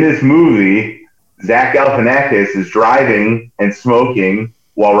 Zach Galifianakis is driving and smoking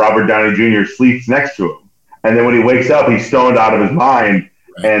while Robert Downey Jr. sleeps next to him. And then when he wakes up, he's stoned out of his mind.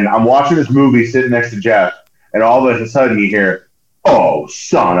 Right. And I'm watching this movie sitting next to Jeff, and all of a sudden you hear, "Oh,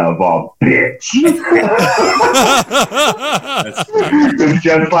 son of a bitch!" Because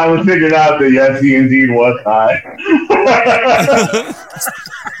Jeff finally figured out that yes, he indeed was high.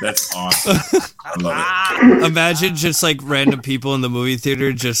 That's awesome. I love it. Imagine just like random people in the movie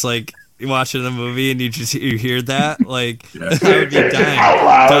theater just like watching the movie and you hear that. Like, Yeah. I would be Out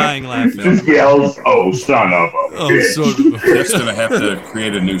loud. dying laughing. Just yells, "Oh, son of a Oh, bitch!" so Jeff's gonna have to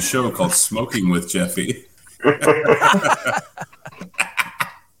create a new show called Smoking with Jeffy.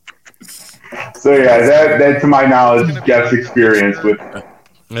 So yeah, that to my knowledge, is Jeff's experience with.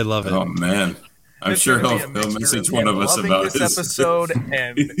 I love it. Oh man, I'm It's sure gonna he'll be a mixture message one of us loving about this episode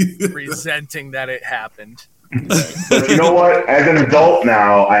and resenting that it happened. But you know what? As an adult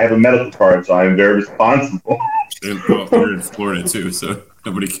now, I have a medical card, so I'm very responsible. Well, we're in Florida too, so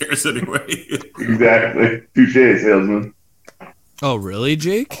nobody cares anyway. Exactly. Touche, salesman. Oh, really,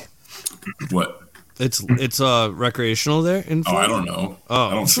 Jake? What? It's recreational there in Oh, Florida? I don't know. Oh.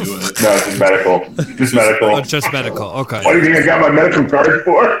 I don't do it. No, it's just medical. Just medical. Oh, just medical. Okay. What do you think I got my medical card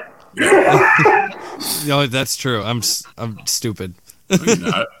for? No, that's true. I'm stupid. No, you're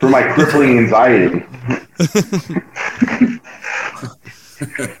not. For my crippling anxiety.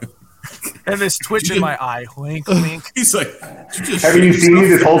 And this twitch in my eye. Wink, wink. He's like, "Did you just Haven't you shit seen me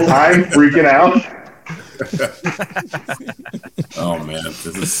yourself?" this whole time freaking out? Oh man, this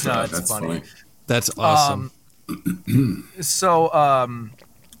is No, it's that's funny. funny. That's awesome. So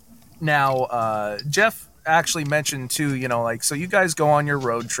now Jeff actually mentioned too, so you guys go on your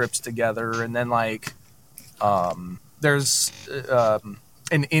road trips together, and then there's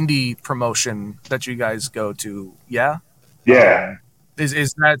an indie promotion that you guys go to. Yeah. Yeah.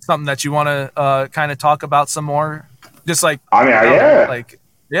 Is that something that you want to kind of talk about some more? Just like I mean, yeah.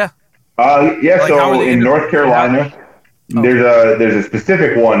 yeah. Yeah, Like, how are so they in into- North Carolina, there's a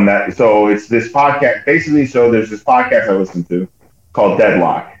specific one so it's this podcast. Basically, so there's this podcast I listen to called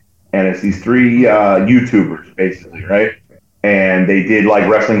Deadlock, and it's these three YouTubers, basically, right? And they did like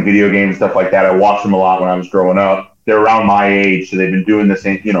wrestling video games, stuff like that. I watched them a lot when I was growing up. They're around my age, so they've been doing this,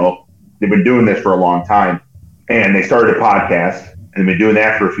 they've been doing this for a long time. And they started a podcast, and they've been doing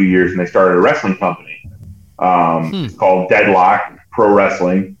that for a few years, and they started a wrestling company. It's called Deadlock Pro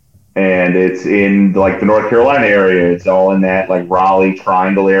Wrestling. And it's in like the North Carolina area. It's all in that like Raleigh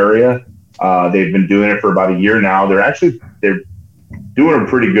Triangle area. They've been doing it for about a year now. They're doing it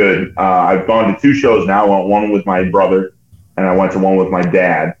pretty good. I've gone to 2 shows now. I went one with my brother, and I went to one with my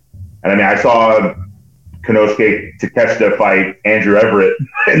dad. And I mean, I saw Konosuke Takeshita fight Andrew Everett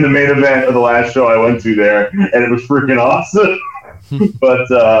in the main event of the last show I went to there, and it was freaking awesome.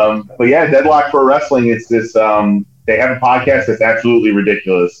 but yeah, Deadlock Pro Wrestling. It's this. They have a podcast that's absolutely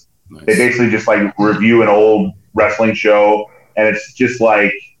ridiculous. Nice. They basically just like review an old wrestling show, and it's just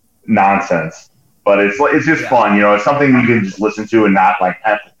like nonsense. But it's just fun, It's something you can just listen to and not like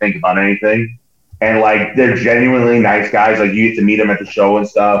have to think about anything. And like they're genuinely nice guys. Like you get to meet them at the show and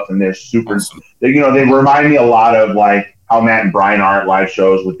stuff, and they're super. Awesome. They remind me a lot of like how Matt and Brian are at live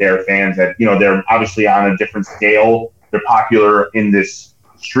shows with their fans. That they're obviously on a different scale. They're popular in this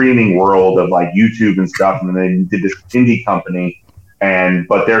streaming world of like YouTube and stuff, and then they did this indie company,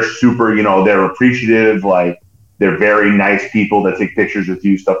 but they're super. They're appreciative. Like they're very nice people that take pictures with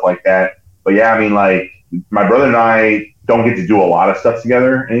you, stuff like that. But yeah, I mean, like my brother and I don't get to do a lot of stuff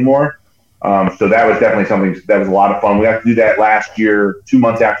together anymore. So that was definitely something that was a lot of fun. We got to do that last year, 2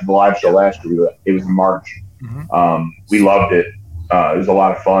 months after the live show last year. It was in March. We loved it. It was a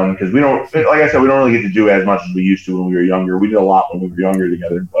lot of fun because we don't, like I said, we don't really get to do as much as we used to when we were younger. We did a lot when we were younger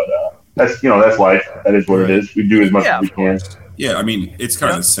together, but that's life. That is what it is. We do as much as we can. Yeah, I mean, it's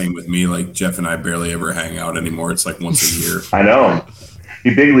kind of the same with me. Like Jeff and I barely ever hang out anymore. It's like once a year. I know.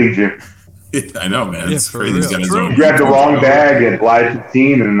 He big leagued you. I know, man. It's crazy. He's got his own. He grabbed the wrong bag at live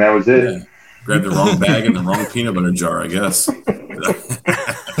 15, and that was it. Yeah. Grabbed the wrong bag and the wrong peanut butter jar, I guess.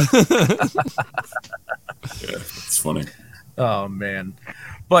 Yeah, it's funny. Oh man,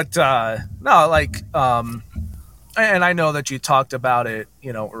 but no, like, and I know that you talked about it,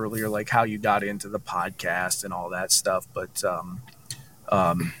 earlier, like how you got into the podcast and all that stuff. But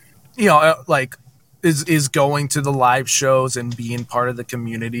like, is going to the live shows and being part of the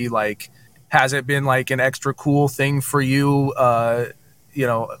community, like, has it been like an extra cool thing for you?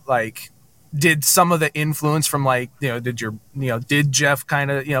 Like, did some of the influence from like, did Jeff kind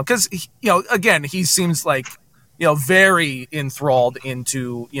of, because again, he seems like, very enthralled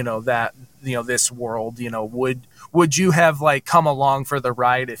into, that, this world, would you have like come along for the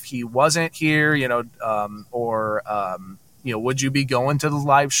ride if he wasn't here, would you be going to the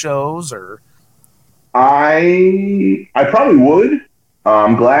live shows or? I probably would.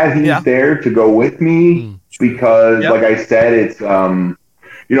 I'm glad he's there to go with me because like I said, it's,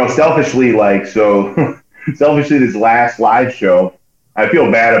 selfishly, selfishly this last live show, I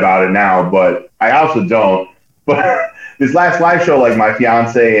feel bad about it now, but I also don't. But this last live show, like my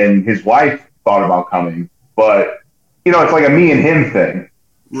fiance and his wife thought about coming, but it's like a me and him thing.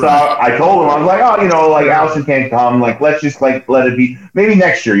 So I told him, I was like, like Allison can't come. Like, let's just like let it be. Maybe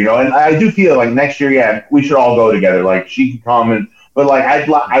next year, And I do feel like next year, we should all go together. Like she can come, but like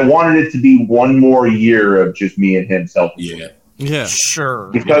I wanted it to be one more year of just me and him selfishly. Yeah,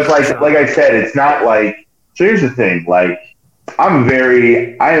 sure. Because like I said, it's not like. So here's the thing. Like I am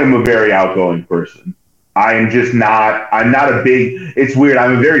a very outgoing person. I'm not a big. It's weird.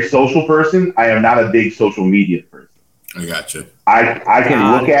 I'm a very social person. I am not a big social media person. I gotcha. I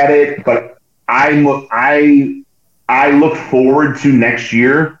can look at it, but I look forward to next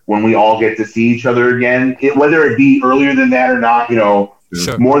year when we all get to see each other again. Whether it be earlier than that or not,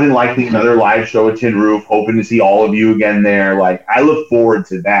 Sure. More than likely another live show at Tin Roof. Hoping to see all of you again there. Like I look forward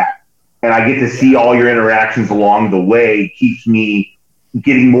to that, and I get to see all your interactions along the way. Keeps me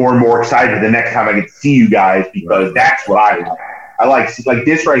getting more and more excited the next time I get to see you guys because that's what I like. I like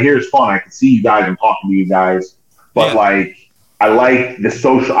this right here is fun. I can see you guys and talking to you guys. But I like the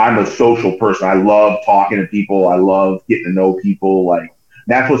social. I'm a social person. I love talking to people. I love getting to know people. Like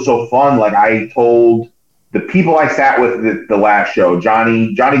that's what's so fun. Like I told the people I sat with the last show,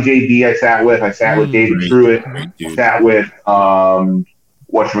 Johnny JB. I sat with David Truitt. I sat with La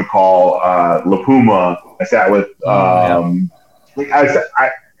Puma. I sat with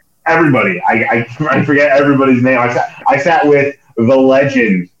everybody. I forget everybody's name. I sat with the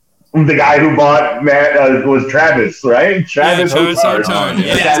legend. The guy who bought Matt was Travis, right? Travis Hartard.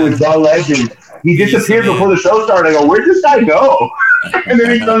 That was the legend. He disappeared before the show started. I go, where'd this guy go? And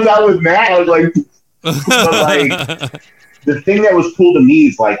then he comes out with Matt. I was like, but like the thing that was cool to me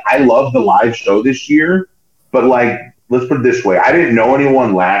is like I love the live show this year, but like let's put it this way: I didn't know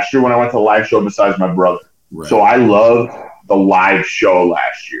anyone last year when I went to the live show besides my brother. Right. So I loved the live show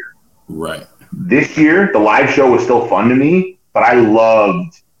last year. Right. This year, the live show was still fun to me, but I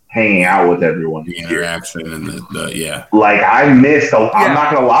loved hanging out with everyone. The interaction and the Like I missed. I'm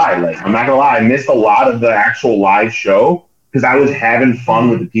not gonna lie. I missed a lot of the actual live show because I was having fun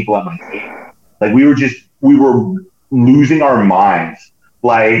with the people at my table. Like we were losing our minds.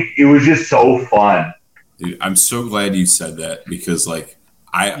 Like it was just so fun. Dude, I'm so glad you said that because like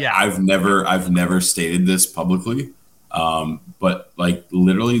I've never stated this publicly. But like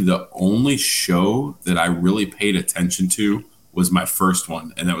literally the only show that I really paid attention to was my first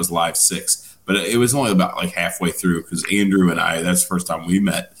one, and that was Live 6. But it was only about like halfway through because Andrew and I, that's the first time we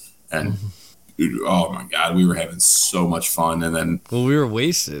met. And dude, oh my God, we were having so much fun. And then we were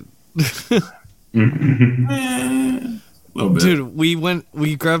wasted. A little bit. Dude, we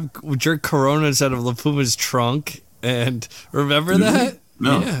jerked Coronas out of La Puma's trunk, and remember that?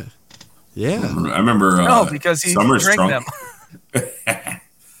 No. Yeah. I remember because he Summer's drank trunk. them.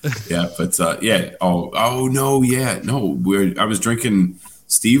 Yeah, but yeah. Oh no, yeah, no. I was drinking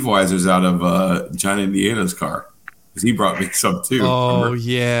Steve Weiser's out of John Indiana's car because he brought me some too. Oh remember?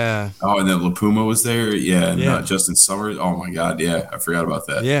 yeah. Oh, and then La Puma was there. Yeah, and Yeah. Justin Summers. Oh my God, yeah, I forgot about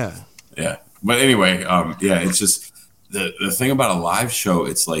that. Yeah. Yeah. But anyway, yeah, it's just the thing about a live show,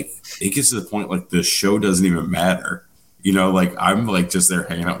 it's like it gets to the point like the show doesn't even matter. You know, like I'm like just there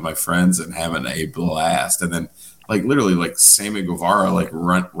hanging out with my friends and having a blast. And then like literally like Sammy Guevara like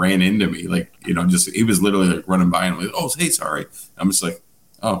ran into me. Like, you know, just he was literally like running by and I'm like, oh, hey, sorry. I'm just like,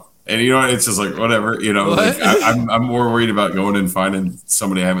 oh. And you know, it's just like whatever, you know, like I'm more worried about going and finding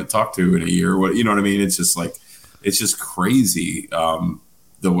somebody I haven't talked to in a year. What, you know what I mean? It's just like it's just crazy.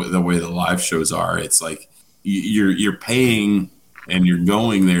 The way the live shows are, it's like you're paying and you're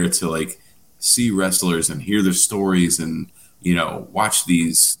going there to like see wrestlers and hear their stories and, you know, watch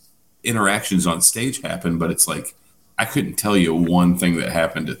these interactions on stage happen. But it's like, I couldn't tell you one thing that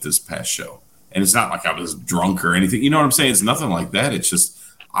happened at this past show. And it's not like I was drunk or anything. You know what I'm saying? It's nothing like that. It's just,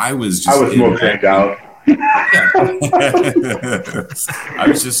 I was more cranked out. I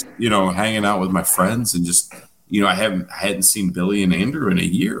was just, you know, hanging out with my friends and just, you know, I hadn't seen Billy and Andrew in a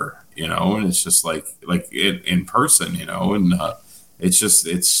year, you know, and it's just like it in person, you know, and it's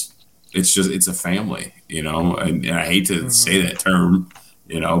a family, you know, and I hate to say that term,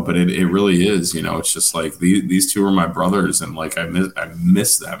 you know, but it really is, you know, it's just like these two are my brothers and like I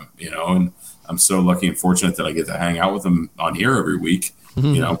miss them, you know, and I'm so lucky and fortunate that I get to hang out with them on here every week,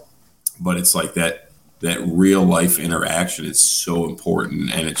 you know, but it's like that real life interaction is so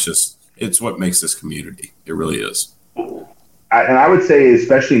important and it's what makes this community. It really is. And I would say,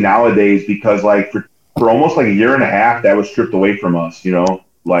 especially nowadays, because like for almost like a year and a half, that was stripped away from us, you know,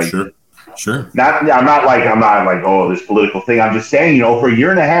 like Sure. I'm not like, oh, this political thing. I'm just saying, you know, for a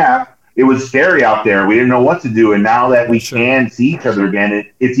year and a half, it was scary out there. We didn't know what to do. And now that we can see each other again,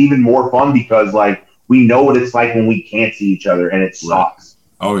 it's even more fun because like we know what it's like when we can't see each other and it sucks.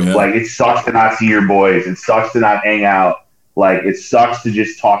 Oh yeah. Like it sucks to not see your boys. It sucks to not hang out. Like it sucks to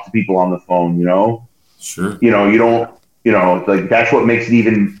just talk to people on the phone, you know? Sure. You know, you don't, you know, like that's what makes it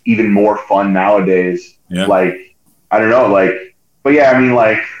even more fun nowadays. Yeah. Like, I don't know, like, but yeah, I mean,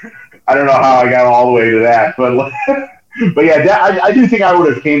 like, I don't know how I got all the way to that, but like, but yeah, I do think I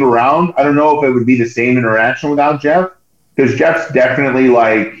would have came around. I don't know if it would be the same interaction without Jeff, because Jeff's definitely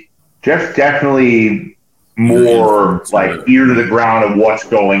more like ear to the ground of what's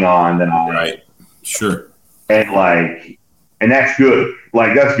going on than I am. Right. Sure. And that's good.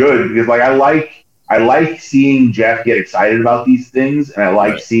 Like that's good because like I like seeing Jeff get excited about these things, and I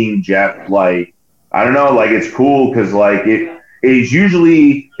like seeing Jeff like I don't know, like it's cool because like it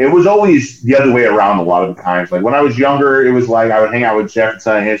was always the other way around a lot of the times. Like when I was younger, it was like I would hang out with Jeff and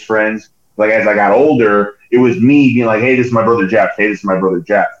some of his friends. Like as I got older, it was me being like, hey, this is my brother Jeff. Hey, this is my brother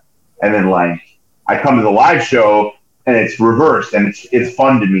Jeff. And then like I come to the live show and it's reversed and it's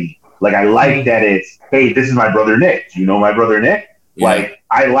fun to me. Like I like that it's, hey, this is my brother Nick. Do you know my brother Nick? Yeah. Like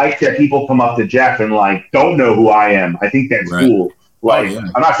I like that people come up to Jeff and like don't know who I am. I think that's cool. Like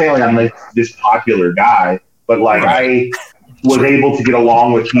I'm not saying like I'm like this popular guy, but like I was able to get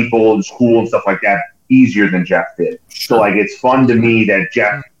along with people in school and stuff like that easier than Jeff did. So like it's fun to me that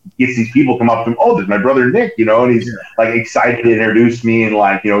Jeff gets these people come up to him, oh, there's my brother Nick, you know, and he's like excited to introduce me and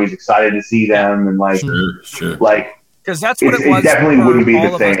like, you know, he's excited to see them and like like because that's what it was. It definitely wouldn't be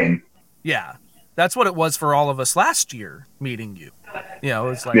the same. Yeah. That's what it was for all of us last year meeting you. You know,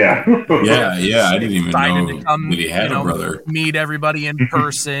 it's like yeah. I didn't even know that he had a brother. Meet everybody in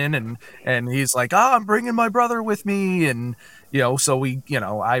person, and he's like, "Oh, I'm bringing my brother with me," and you know, so we, you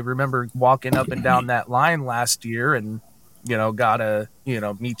know, I remember walking up and down that line last year, and you know, got to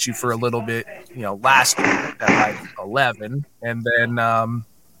meet you for a little bit, you know, last year at like 11, and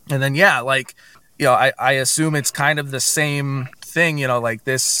then yeah, like you know, I assume it's kind of the same thing, you know, like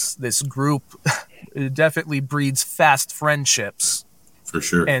this group. It definitely breeds fast friendships. For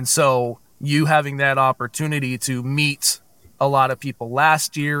sure. And so you having that opportunity to meet a lot of people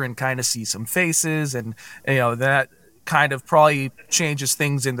last year and kind of see some faces and you know, that kind of probably changes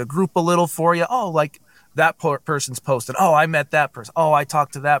things in the group a little for you. Oh, like that person's posted. Oh, I met that person. Oh, I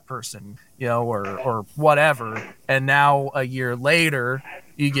talked to that person, you know, or whatever. And now a year later,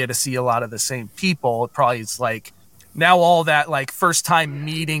 you get to see a lot of the same people. It probably is like, now all that like first time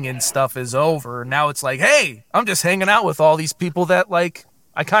meeting and stuff is over. Now it's like, hey, I'm just hanging out with all these people that like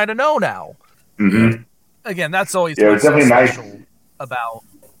I kind of know now. Mm-hmm. Again, that's always it's definitely nice about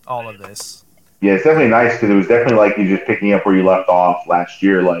all of this. Yeah, it's definitely nice because it was definitely like you just picking up where you left off last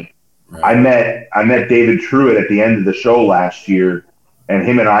year. Like I met David Truitt at the end of the show last year, and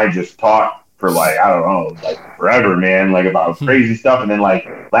him and I just talked for like, I don't know, like forever, man, like about crazy stuff. And then like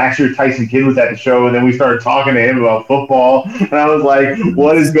last year Tyson Kidd was at the show, and then we started talking to him about football, and I was like,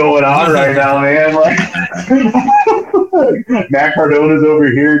 what is going on right now, man? Like Matt Cardona's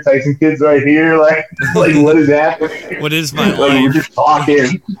over here, Tyson Kidd's right here, like what is happening? What is my Like, life? we're just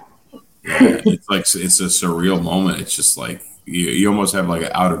talking. It's like it's a surreal moment. It's just like you almost have like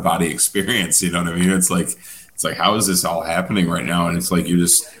an out of body experience. You know what I mean? It's like how is this all happening right now? And it's like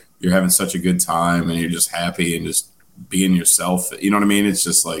you're having such a good time, and you're just happy and just being yourself. You know what I mean? It's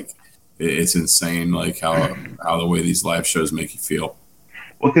just like it's insane, like how the way these live shows make you feel.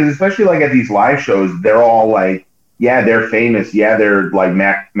 Well, because especially like at these live shows, they're all like, yeah, they're famous, yeah, they're like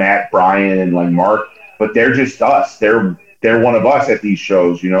Matt, Brian, and like Mark, but they're just us. They're one of us at these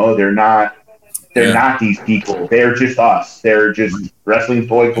shows, you know. They're not these people. They're just us. They're just wrestling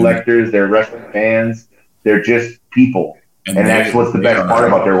toy collectors. They're wrestling fans. They're just people, and that's what's the best part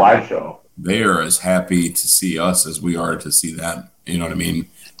about their live show. They are as happy to see us as we are to see them. You know what I mean?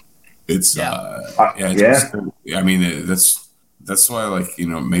 It's I mean, that's why, like, you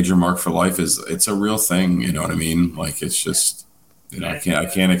know, Major Mark for Life it's a real thing. You know what I mean? Like, it's just, you know, I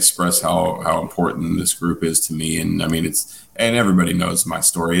can't express how important this group is to me. And I mean, and everybody knows my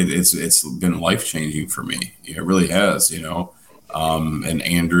story. It's been life changing for me. It really has, you know. And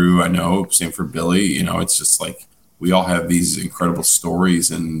Andrew, I know, same for Billy. You know, it's just like we all have these incredible stories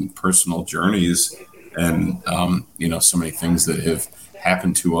and personal journeys, and you know, so many things that have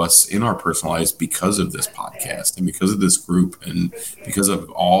happened to us in our personal lives because of this podcast and because of this group and because of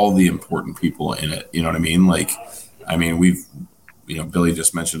all the important people in it. You know what I mean? Like, I mean, we've, you know, Billy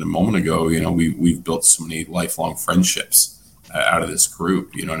just mentioned a moment ago, you know, we've built so many lifelong friendships out of this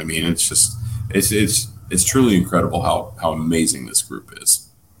group. You know what I mean? It's just, it's truly incredible how amazing this group is.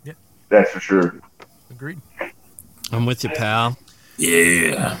 Yeah, that's for sure. Agreed. I'm with you, pal.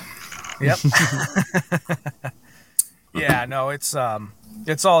 Yeah. Yep. Yeah, no, it's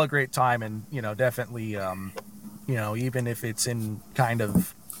all a great time, and you know, definitely, you know, even if it's in kind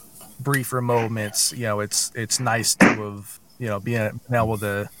of briefer moments, you know, it's nice to have, you know, been able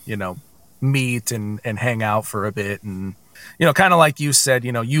to, you know, meet and hang out for a bit, and you know, kind of like you said,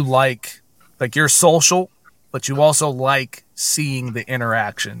 you know, you like you're social, but you also like seeing the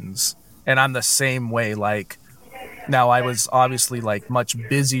interactions, and I'm the same way. Like, now I was obviously like much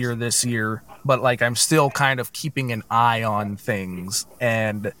busier this year, but like I'm still kind of keeping an eye on things,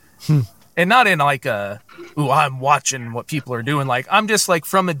 and not in like I'm watching what people are doing. Like, I'm just like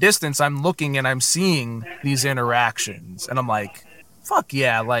from a distance, I'm looking and I'm seeing these interactions, and I'm like, fuck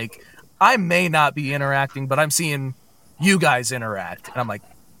yeah, like I may not be interacting, but I'm seeing you guys interact, and I'm like,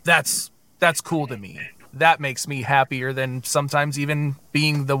 that's cool to me. That makes me happier than sometimes even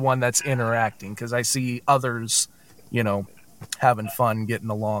being the one that's interacting, because I see others, you know, having fun, getting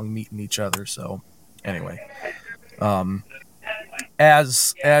along, meeting each other. So anyway,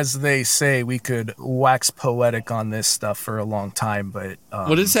 as they say, we could wax poetic on this stuff for a long time, but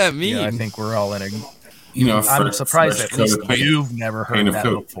what does that mean? Yeah, I think we're all in a, you know, I'm surprised at least you've never heard that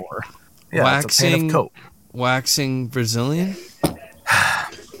before. Yeah, waxing, it's a paint of coat. Waxing Brazilian?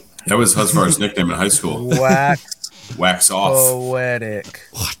 That was Husvar's nickname in high school. Wax off. Poetic.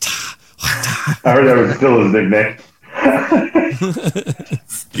 I heard that was still his nickname.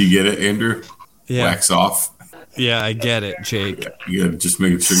 You get it, Andrew? Yeah. Wax off. Yeah, I get it, Jake. You gotta just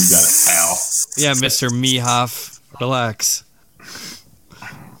making sure you got it, pal. Yeah, Mr. Mehoff. Relax.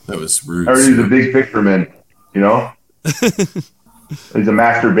 That was rude. I heard he's a big fisherman, you know? He's a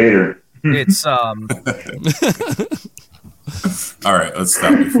masturbator. It's all right, let's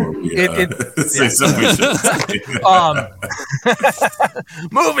stop before we say something we shouldn't say.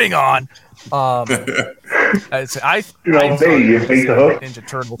 Moving on. I You know, you face the hook. Ninja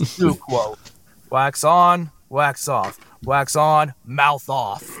Turtles 2 quote: "Wax on, wax off. Wax on, mouth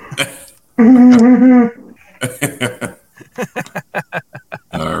off."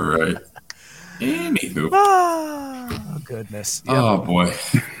 All right. Anywho. Oh, goodness. Yep. Oh boy.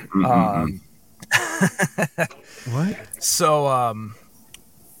 What? So,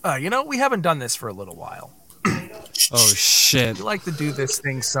 you know, we haven't done this for a little while. Oh shit! We like to do this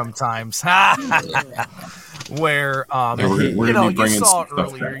thing sometimes, where we're you know, be you saw some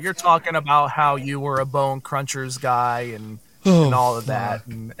stuff earlier. back. You're talking about how you were a Bone Crunchers guy and all of that,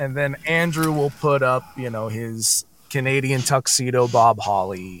 and then Andrew will put up, you know, his Canadian tuxedo Bob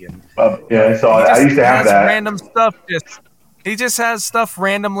Holly, and Yeah, so I used to have that. random stuff. He just has stuff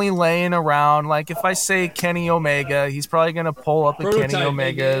randomly laying around. Like, if I say Kenny Omega, he's probably going to pull up a Kenny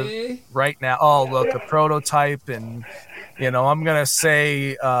Omega right now. Oh, look, a prototype. And, you know, I'm going to say...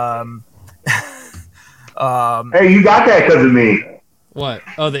 Hey, you got that because of me. What?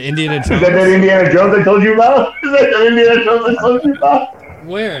 Oh, the Indiana Is that Jones. Indiana Jones I told you about? Is that Indiana Jones I told you about?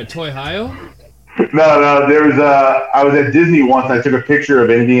 Where? Toy Hio? No. There was I was at Disney once. I took a picture of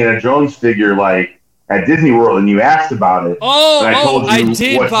Indiana Jones figure like at Disney World, and you asked about it. Oh, and I you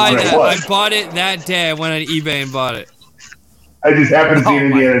did what buy one it that. was. I bought it that day. I went on eBay and bought it. I just happened to see Oh my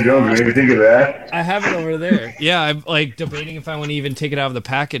Indiana Jones. What do you think of that? I have it over there. Yeah, I'm like debating if I want to even take it out of the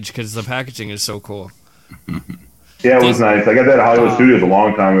package because the packaging is so cool. Yeah, it was nice. I got that at Hollywood Studios a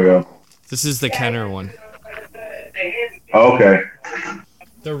long time ago. This is the Kenner one. Oh, okay.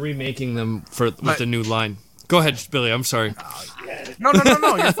 They're remaking them with the new line. Go ahead, Billy. I'm sorry. No,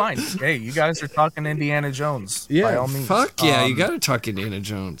 you're fine. Hey, you guys are talking Indiana Jones. By all means. Fuck yeah, you gotta talk Indiana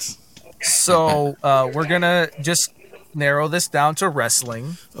Jones. So we're gonna just narrow this down to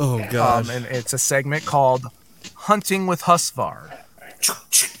wrestling. Oh god. And it's a segment called Hunting with Husvar.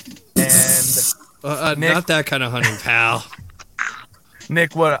 And Nick- not that kind of hunting, pal.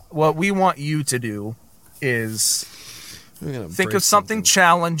 Nick, what we want you to do is think of something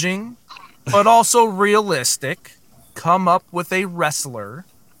challenging, but also realistic. Come up with a wrestler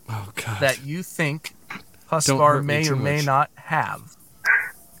that you think Husvar hurt me may too or may much. not have.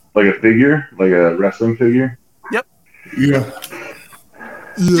 Like a figure? Like a wrestling figure? Yep. Yeah.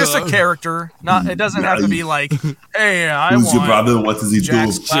 Just a character. Not. It doesn't have to be like, hey, I Who's want your brother? What does he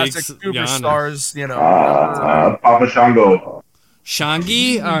Jack's do? Classic Jake's Superstars. You know. Papa Shango.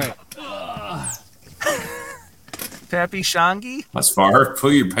 Shangi? Alright. Pappy Shangi. That's far.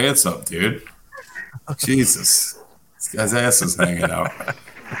 Pull your pants up, dude. Jesus. This guy's ass is hanging out.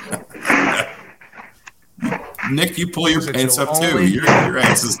 Nick, you pull your pants up too. only- Your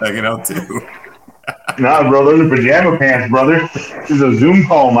ass is hanging out too. Nah, bro, those are pajama pants, brother. This is a Zoom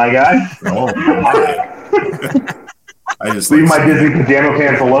call, my guy. Oh my. I just Leave like my Disney pajama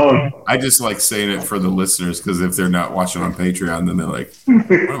pants alone. I just like saying it for the listeners because if they're not watching on Patreon, then they're like,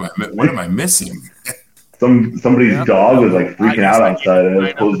 what am I missing? Somebody's dog was like freaking out outside. I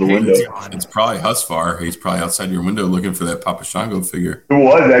just closed the window. It's probably Husvar. He's probably outside your window looking for that Papa Shango figure. It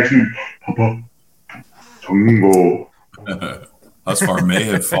was actually Papa Shango. Husvar may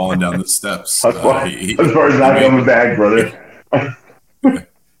have fallen down the steps. As far He as not coming back, brother.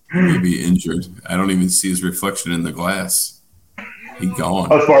 may be injured. I don't even see his reflection in the glass. He gone.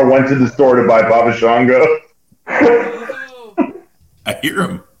 Husvar went to the store to buy Papa Shango. I hear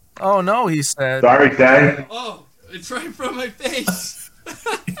him. Oh no, he said. Sorry, Stan. Oh, it's right in front of my face.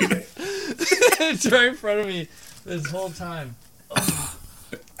 It's right in front of me this whole time.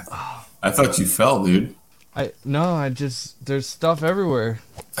 I thought you fell, dude. There's stuff everywhere.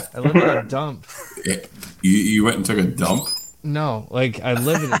 I live in a dump. You went and took a dump? No, like I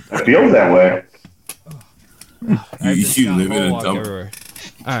live in It feels that way. You live in a dump? everywhere.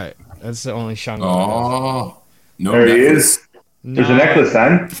 Alright, that's the only Shango. Oh, no There he necklace. is. There's a necklace,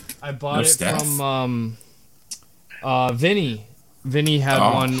 son. I bought No it staff. from Vinny. Vinny had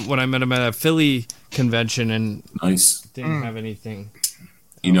Oh. one when I met him at a Philly convention and Nice. didn't have anything.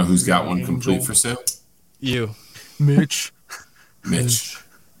 You know who's got one complete for sale? You. Mitch. Mitch.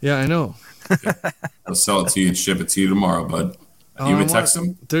 Yeah, I know. I'll sell it to you and ship it to you tomorrow, bud. Oh, You I would text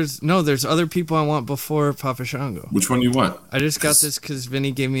want- him? There's other people I want before Papa Shango. Which one do you want? I just got this because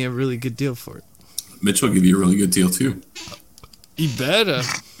Vinny gave me a really good deal for it. Mitch will give you a really good deal too. You better.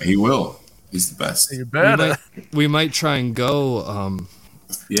 He will. He's the best. You better. We might try and go.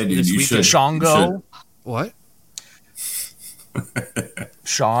 Yeah, dude, This you weekend, should. Shango. What?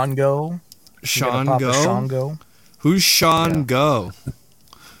 Sean Go. Sean Papa Go? Sean Go. Who's Sean Go?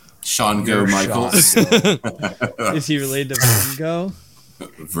 Sean Go You're Michaels. Is he related to Vertigo?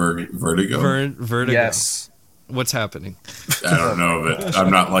 Vertigo. Vertigo. Yes. What's happening? I don't know, but I'm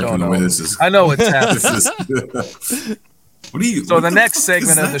not liking the way this is. I know what's happening. This is what do you? So what the next fuck is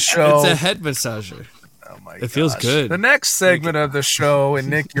segment of that? the show. It's a head massager. Oh my It feels gosh. good. The next segment of the show, and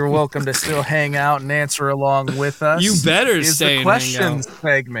Nick, you're welcome to still hang out and answer along with us. You better is stay the and questions hang out.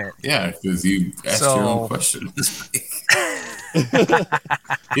 segment. Yeah, because you asked your own question. You have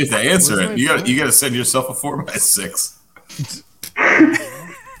to answer Where's it. You my got to send yourself a 4x6.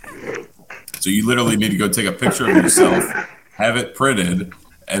 So you literally need to go take a picture of yourself, have it printed,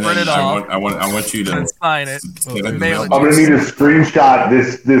 and Print then it I off. want you to And sign it. get it in the Mail it mailbox. I'm gonna need to screenshot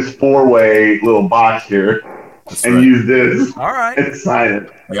this 4-way little box here That's and right. use this All right. and sign it.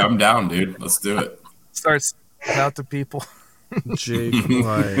 Hey, I'm down, dude. Let's do it. Starts out to people. Jake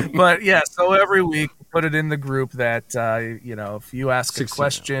White. But yeah, so every week we put it in the group that if you ask a 16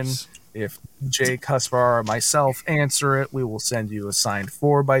 question, hours. if Jake Husvar or myself answer it, we will send you a signed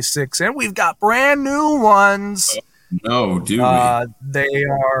 4x6, and we've got brand new ones. No, do we? They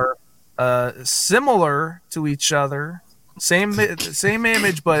are similar to each other, same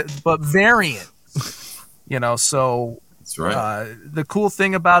image, but variant. So That's right. the cool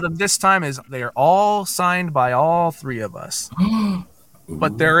thing about them this time is they are all signed by all three of us.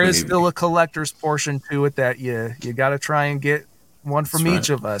 But there is still a collector's portion to it that you got to try and get one from each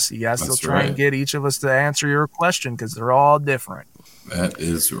of us. You got to still try and get each of us to answer your question because they're all different. That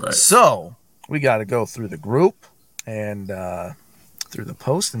is right. So we got to go through the group and through the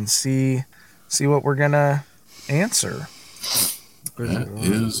post and see what we're gonna answer. That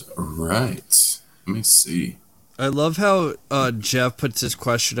is right. Let me see. I love how Jeff puts his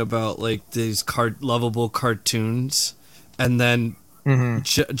question about like these lovable cartoons, and then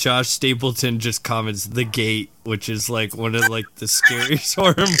Josh Stapleton just comments "The Gate," which is like one of like the scariest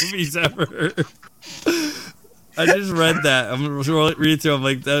horror movies ever. I just read that. I'm reading through. I'm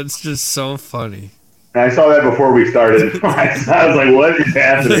like, that's just so funny. And I saw that before we started. I was like, what is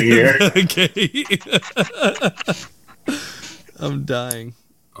happening here? Okay. I'm dying.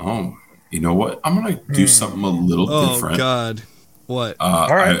 Oh, you know what? I'm gonna do something a little different. Oh God, what?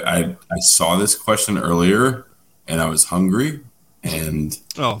 I saw this question earlier, and I was hungry, and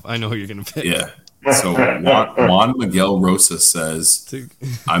I know who you're gonna pick. yeah. So Juan Miguel Rosa says,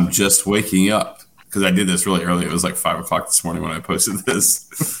 "I'm just waking up," because I did this really early. It was like 5:00 this morning when I posted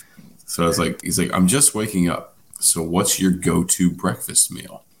this. So I was like, he's like, "I'm just waking up. So what's your go-to breakfast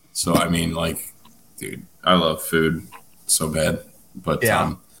meal?" So I mean, like, dude, I love food so bad, but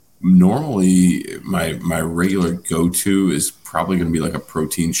normally my regular go-to is probably going to be like a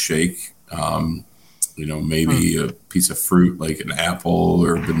protein shake. Maybe a piece of fruit like an apple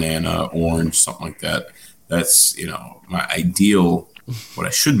or banana, orange, something like that. That's my ideal, what I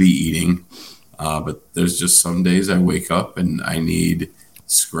should be eating. But there's just some days I wake up and I need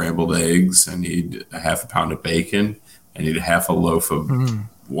scrambled eggs. I need a half a pound of bacon. I need a half a loaf of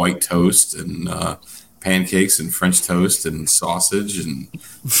white toast and pancakes and French toast and sausage and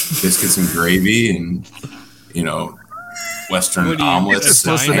biscuits and gravy and Western omelets.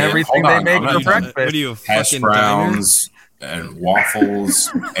 And everything they make for breakfast. What are you, hash browns and waffles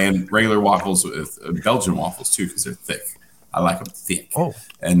and regular waffles with Belgian waffles too because they're thick. I like them thick. Oh,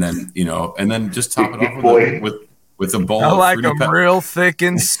 and then just top it off with a bowl. I like them real thick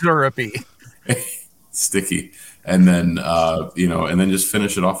and syrupy, sticky, and then and then just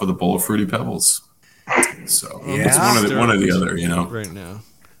finish it off with a bowl of Fruity Pebbles. So it's one or the other, Right now,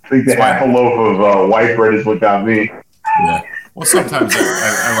 I think the half a loaf of white bread is what got me. Yeah. Well, sometimes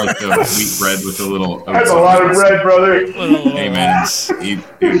I like the wheat bread with a little. That's a lot of bread, brother. Hey man,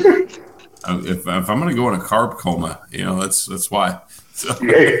 if I'm gonna go in a carb coma, that's why. So.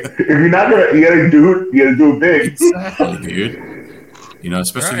 If you're not gonna, you gotta do it big. Exactly, dude.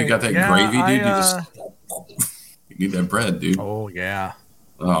 Especially if you got that gravy, dude. You need that bread, dude. Oh yeah.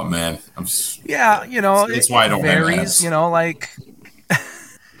 Oh man, that's why I don't varies. I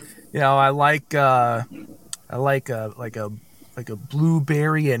like a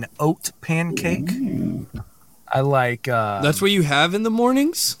blueberry and oat pancake. Ooh. I like. That's what you have in the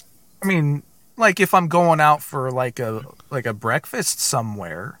mornings. I mean, like if I'm going out for like a breakfast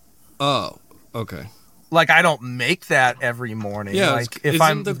somewhere. Oh, okay. Like I don't make that every morning. Yeah, like if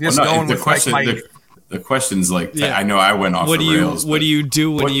I'm just going with the question's like, I know I went off the rails. What do you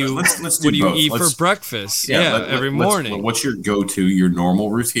do when what do you eat for breakfast? Every morning. What's your go-to, your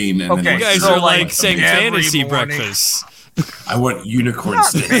normal routine? And okay, then you guys are like saying fantasy breakfast. I want unicorn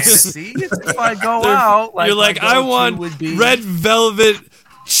sticks. If I go out, you're like, I want red velvet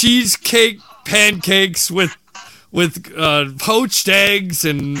cheesecake pancakes with poached eggs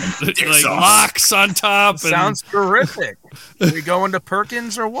and like lox on top. Sounds terrific. Are we going to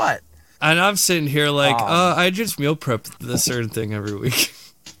Perkins or what? And I'm sitting here like, I just meal prep a certain thing every week.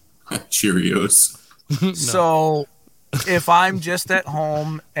 Cheerios. No. So if I'm just at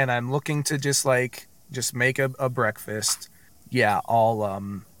home and I'm looking to just make a breakfast,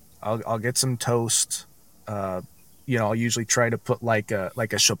 I'll get some toast. I'll usually try to put like a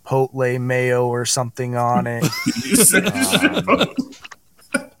chipotle mayo or something on it.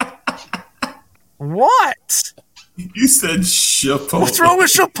 What? You said Chipotle. What's wrong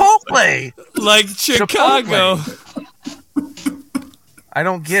with Chipotle? Like Chicago. I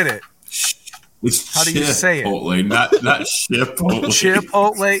don't get it. How do you say it? Chipotle, not Chipotle.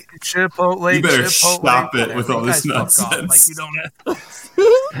 Chipotle. You better Chipotle, stop it with all this nonsense. Like you don't have.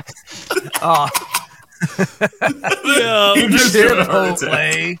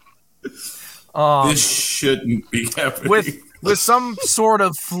 Chipotle. This shouldn't be happening. With some sort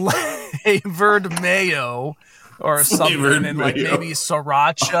of flavored mayo. Or something, and like maybe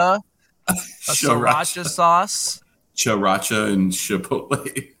sriracha, sriracha sauce. Sriracha and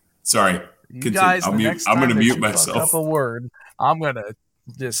Chipotle. Sorry. You Continue. guys, I'm the mute- next I'm time gonna that mute you myself. fuck up a word, I'm gonna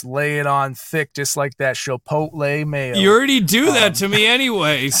just lay it on thick, just like that Chipotle mayo. You already do that to me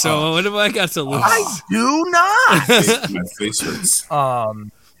anyway, so what have I got to lose? I do not. My face hurts.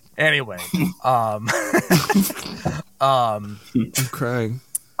 Anyway, I'm crying.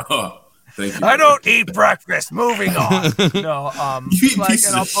 Oh, thank you. I don't eat breakfast. Moving on. No, You eat like, pieces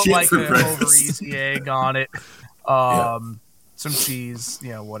and I'll of put shit like for an breakfast. over easy egg on it. Some cheese,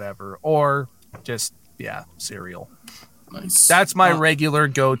 whatever, or just cereal. Nice. That's my regular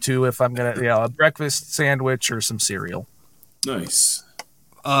go-to if I'm gonna, a breakfast sandwich or some cereal. nice.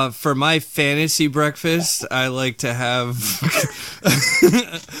 For my fantasy breakfast, I like to have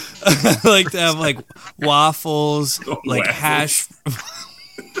like waffles, like Waffles. hash.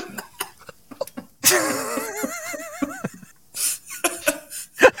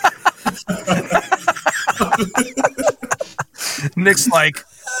 Nick's like,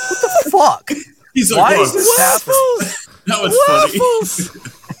 what the fuck? He's like, Why "Whoa, is this happening? that was funny.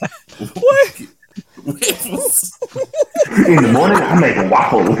 What? Waffles. In the morning, I make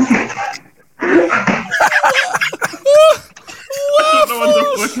waffles. I don't know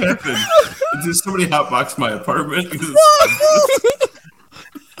what the fuck happened. Did somebody hotbox my apartment?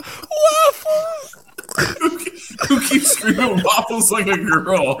 Who keeps screaming waffles like a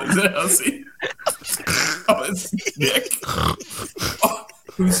girl? Is that Elsie? Oh, it's Nick.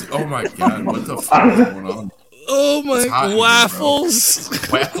 Oh my god, what the fuck is going on? Oh my It's hot in here, bro. waffles!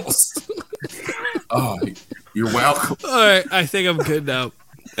 Waffles. Oh, you're welcome. All right, I think I'm good now.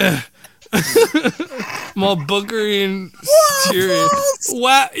 I'm all boogery and serious.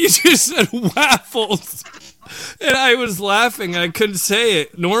 You just said waffles, and I was laughing. I couldn't say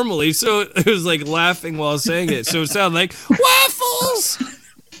it normally, so it was like laughing while saying it. So it sounded like waffles.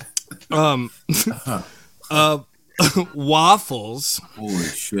 Waffles. Holy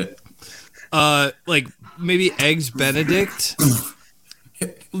shit. Like maybe eggs Benedict.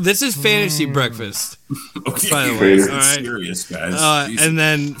 This is fantasy breakfast. Okay, By the way, all right. serious guys. Jesus. And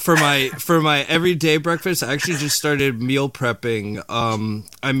then for my everyday breakfast, I actually just started meal prepping.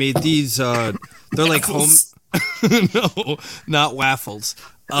 I made these. They're like home. No, not waffles.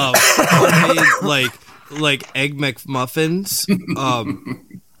 Homemade like egg McMuffins.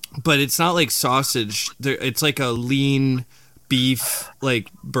 But it's not like sausage. It's like a lean beef like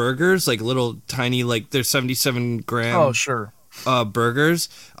burgers, like little tiny they're 77 gram. Oh, sure. Burgers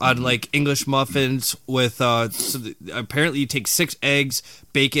on like English muffins with apparently you take 6 eggs,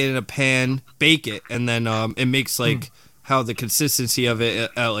 bake it in a pan, bake it, and then it makes like how the consistency of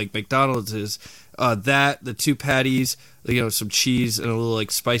it at like McDonald's is. That the 2 patties, some cheese and a little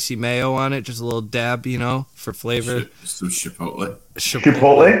like spicy mayo on it, just a little dab, for flavor. Some Chipotle.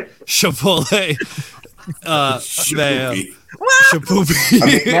 Chipotle? Chipotle. Mayo. Chipotle. I'm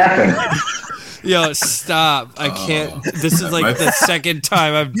Chipotle. napping. Yo, stop. I can't. This is like the second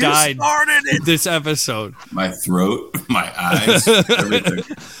time I've died Started it. this episode. My throat, my eyes, everything.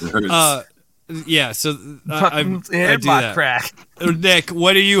 It hurts. Yeah, so I do my that. crack. Nick,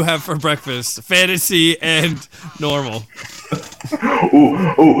 what do you have for breakfast? Fantasy and normal.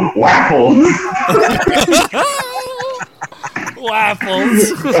 Ooh, waffles.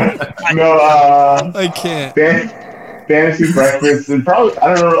 Waffles. No, I can't. fantasy breakfast, and probably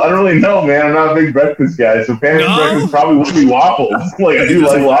I don't really know, man. I'm not a big breakfast guy, so fantasy breakfast probably would be waffles. Like I do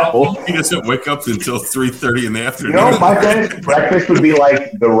like waffles. He doesn't wake up until 3:30 in the afternoon. My fantasy breakfast would be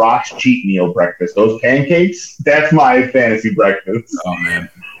like the Rock's cheat meal breakfast. Those pancakes, that's my fantasy breakfast. Oh man,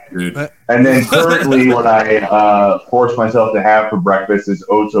 dude. And then currently, what I force myself to have for breakfast is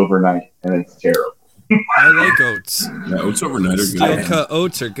oats overnight, and it's terrible. I like oats. Yeah, oats overnight are Steel good. cut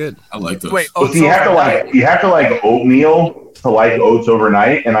oats are good. I like those. Wait, But oats you have to overnight? you have to like oatmeal to like oats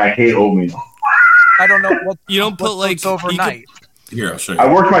overnight, and I hate oatmeal. I don't know what You don't put what's like oats overnight. Here, I'll show I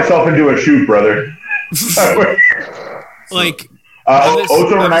you. worked myself into a shoot, brother. like Oats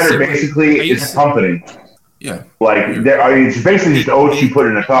overnight obviously, are basically I used- it's a company. Yeah. Like it's basically just oats you put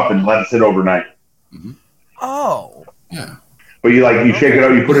in a cup and let it sit overnight. Oh. Yeah. But you shake it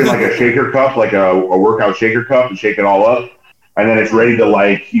up, you put it in like a shaker cup, like a workout shaker cup, and shake it all up, and then it's ready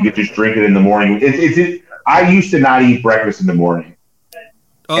to you could just drink it in the morning. I used to not eat breakfast in the morning.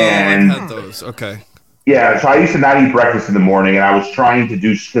 Oh, and- I've had those. Okay. Yeah, so I used to not eat breakfast in the morning, and I was trying to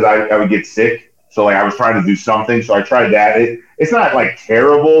do because I would get sick. So I was trying to do something. So I tried that. It's not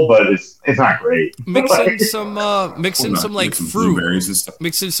terrible, but it's not great. Mix in some Get some fruit. blueberries and stuff.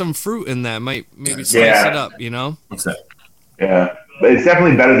 Mix in some fruit in that. Might maybe Yeah. slice it up. What's that? Yeah, but it's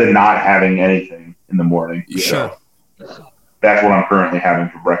definitely better than not having anything in the morning. Yeah. Sure. That's what I'm currently having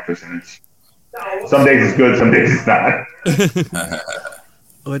for breakfast, and some days it's good, some days it's not.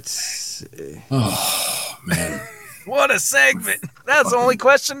 Let's see. Oh man. What a segment! That's only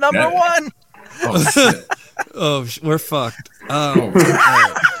question number one. Oh shit. Oh, we're fucked.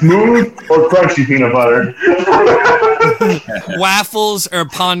 Smooth or crunchy peanut butter? Waffles or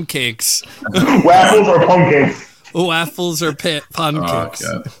pancakes? Waffles or pumpkins? Waffles or pancakes?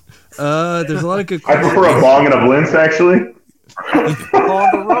 There's a lot of good I questions. prefer a bong and a blintz, actually.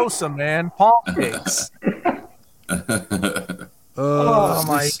 Ponderosa, man. Palm cakes. Oh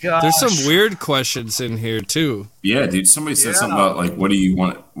my god. There's some weird questions in here too. Yeah, dude. Somebody said something about like, what do you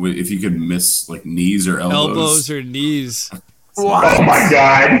want if you could miss like knees or elbows? Elbows or knees? What? Oh my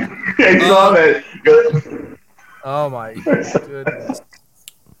god! I saw that. Oh my goodness.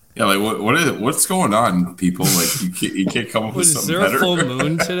 Yeah, like what's going on, people? Like you can't come up with Is something there better. a full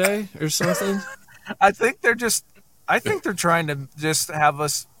moon today or something? I think they're trying to just have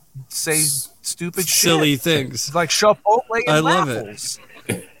us say stupid Silly shit. things. Like Chipotle and I love waffles.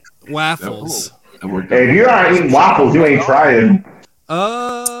 Waffles. That worked Hey, out. if you're not eating waffles, you ain't trying.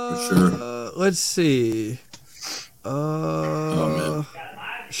 sure. Let's see. man.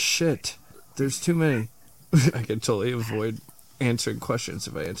 Shit. There's too many. I can totally avoid answering questions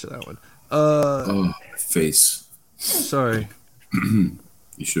if I answer that one. Oh, face. Sorry.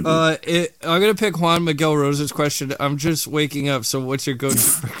 You should be. I'm gonna pick Juan Miguel Rosa's question. I'm just waking up, so what's your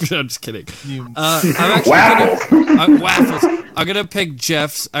go-to? I'm just kidding. I'm actually Waffles. waffles. I'm gonna pick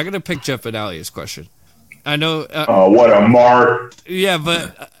Jeff Benalia's question. I know. Oh, what a mark! Yeah,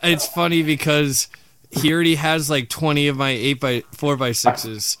 but it's funny because he already has like 20 of my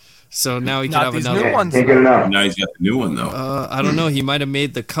 4x6s, so now he can Not have these another. new ones. Can't get enough. Now he's got the new one though. I don't know. He might have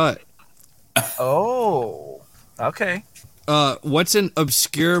made the cut. Oh, okay. What's an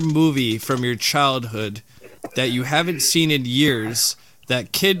obscure movie from your childhood that you haven't seen in years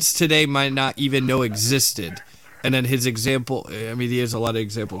that kids today might not even know existed? And then his example, I mean, he has a lot of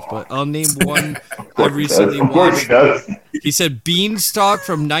examples, but I'll name one I recently Of course he watched. does. He said Beanstalk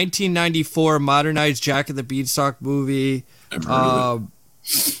from 1994, modernized Jack and the Beanstalk movie. I've heard of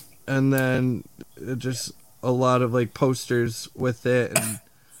And then just a lot of like posters with it.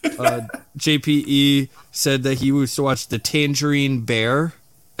 And JPE said that he used to watch The Tangerine Bear.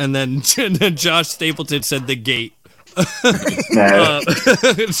 And then Josh Stapleton said The Gate. Nah.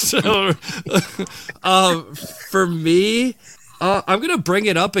 So, for me, I'm gonna bring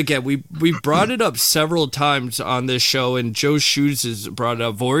it up again. We brought it up several times on this show, and Joe Shoes has brought it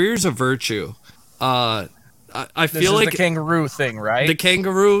up. Warriors of Virtue. I This feel is like the kangaroo thing, right? the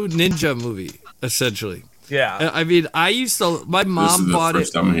kangaroo ninja movie, essentially. yeah. I mean, I used to. My this is mom the bought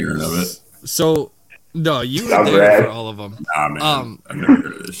first it. I'm hearing of it. So no, you were Sounds there rad. for all of them. Nah, man. I've never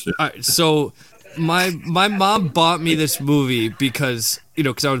heard of this shit. All right, so my mom bought me this movie because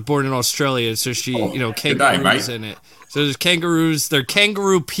because I was born in Australia, so she Good night, kangaroos mate. in it. So there's kangaroos. They're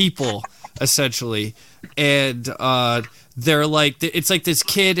kangaroo people essentially, and they're like it's like this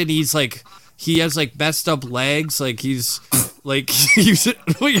kid, and he has like messed up legs, like he's well,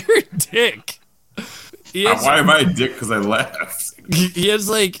 you're a dick. He has, Why am I a dick? Because I laughed. he has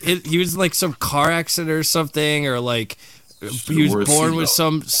like he was in like some car accident or something, or like he was Worst born with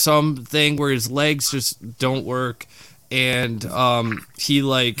seatbelt. something where his legs just don't work, and he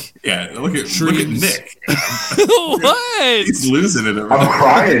like Yeah, look at Trees. Nick. what? He's losing it over I'm there.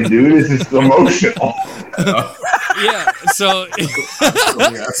 crying, dude. This is emotional. Yeah, so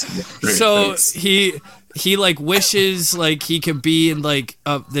Great, so thanks. he like wishes like he could be in like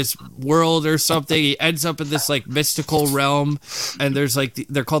this world or something. He ends up in this like mystical realm, and there's like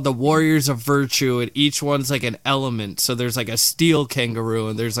they're called the Warriors of Virtue, and each one's like an element. So there's like a steel kangaroo,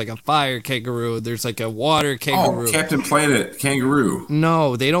 and there's like a fire kangaroo, and there's like a water kangaroo. Oh, Captain Planet kangaroo.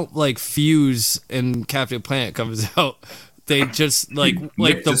 No, they don't like fuse and Captain Planet comes out. They just like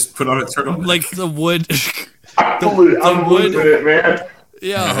Nick the just put on a turtleneck. like the wood. I'm wood- losing it, man.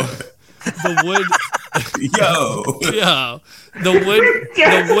 Yeah, the wood. Yo. Yeah,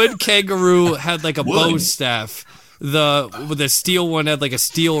 the wood kangaroo had like a bow staff. The steel one had like a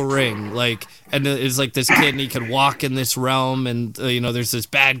steel ring, like, and it's like this kid, and he could walk in this realm, and there's this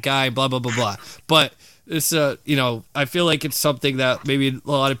bad guy, blah blah blah blah. But it's I feel like it's something that maybe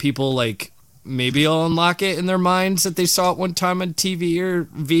a lot of people like. Maybe I'll unlock it in their minds that they saw it one time on TV or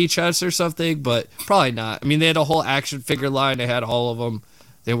VHS or something, but probably not. I mean, they had a whole action figure line. They had all of them.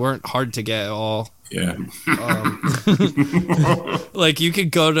 They weren't hard to get at all. Yeah. Like you could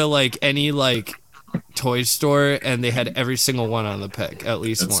go to like any like toy store and they had every single one on the peg, at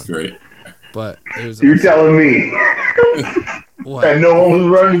least That's one. great. But it was You're telling me what? that no one was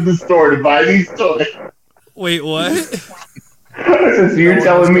running to the store to buy these toys. Wait, what? So you're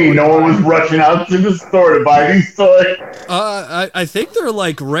telling me no one was rushing out to the store to buy these toys? I think they're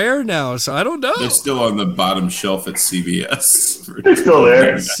like rare now, so I don't know. They're still on the bottom shelf at CVS. They're still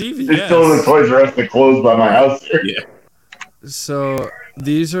there. CVS. They're still in the Toys R Us that closed by my house here. Yeah. So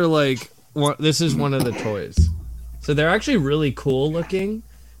these are like this is one of the toys. So they're actually really cool looking.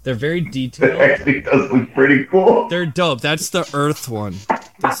 They're very It detailed. actually does look pretty cool. They're dope. That's the Earth one.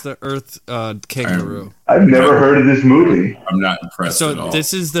 That's the Earth kangaroo. I've never heard of this movie. I'm not impressed at So all.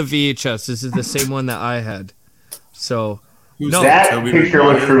 this is the VHS. This is the same one that I had. So Who's no, That Toby picture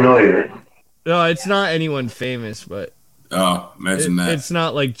looks Maguire? familiar. no, it's not anyone famous, but Oh, imagine that. it's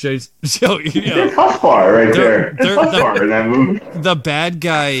not like Jason. Yo, It's yeah. Husfar right They're- there. It's they're- Husfar in that movie. The bad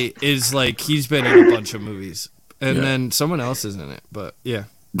guy is like he's been in a bunch of movies, and Yeah. then someone else is in it. But yeah,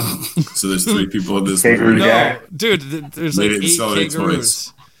 So there's 3 people in this Kangaroo movie. Jack. no, dude, there's They like didn't 8 sell any kangaroos.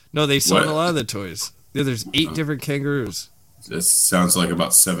 toys. No, they sold What? a lot of the toys. Yeah, there's 8 different kangaroos. This sounds like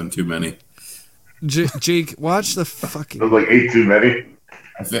about 7 too many. Jake, watch the fucking. There's like 8 too many.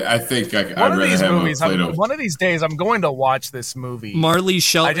 I think I'd One of rather these have movies, a Play-Doh. one of these days, I'm going to watch this movie. Marley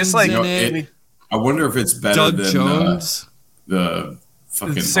Shelton's I just like in No, it. I wonder if it's better Doug than Jones. the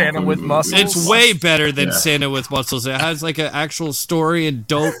fucking Santa Hulk with movie. muscles. It's way better than Yeah. Santa with Muscles. It has like an actual story and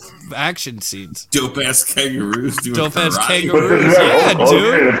dope action scenes. Dope ass kangaroos doing Dope-ass karate. kangaroos. But Yeah, Hulk Hogan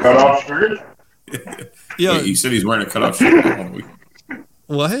dude. in a cutoff shirt. Yo, Wait, you said he's wearing a cutoff shirt.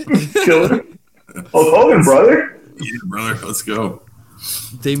 what? Killer. Hulk Hogan, brother. Yeah, brother, let's go.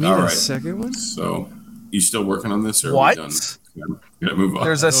 They made All a right. second one? So, you still working on this, or What? are we done? Gotta move on.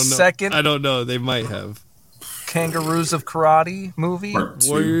 There's I a don't know. second I don't know. They might have. Kangaroos of Karate movie. Part 2.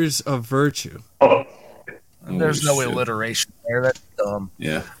 Warriors of Virtue. Oh, There's no Holy shit. alliteration there. That's dumb.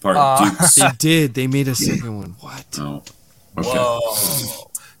 Yeah, part Uh, 2. They did. They made a second one. What? Oh, okay. Whoa.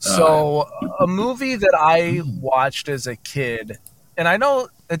 So, a movie that I watched as a kid, and I know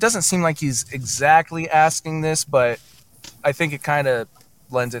it doesn't seem like he's exactly asking this, but I think it kind of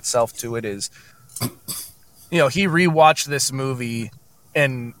lends itself to it, is, he rewatched this movie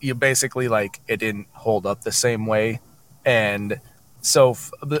and you basically like it didn't hold up the same way. And so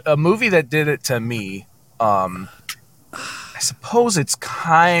a movie that did it to me, I suppose it's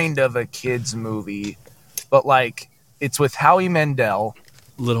kind of a kid's movie, but like it's with Howie Mandel.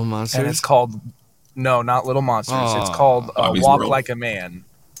 Little And Monsters? it's called not Little Monsters. It's Aw. called Bobby's Walk World. Like a Man.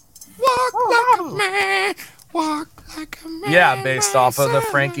 Walk like a man. Walk like a man. Yeah, based off of the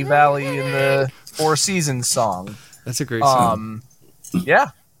Frankie Valli and the Four Seasons song. That's a great song. Yeah.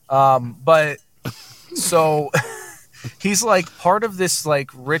 But so he's like part of this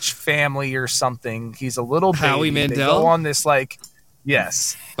like rich family or something. He's a little Howie baby. They Mandel? go on this like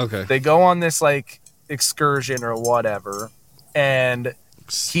yes. Okay. They go on this like excursion or whatever, and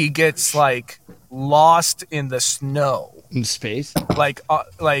he gets like lost in the snow, In space? like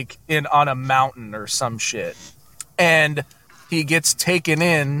on a mountain or some shit, and he gets taken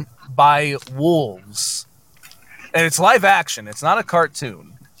in by wolves, and it's live action. It's not a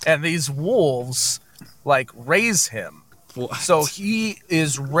cartoon, and these wolves like raise him. What? So he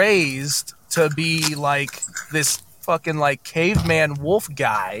is raised to be like this fucking like caveman wolf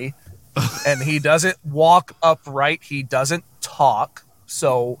guy, and he doesn't walk upright. He doesn't talk,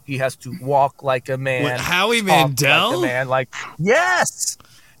 so he has to walk like a man. What, Howie talk like Mandel? a man, like yes.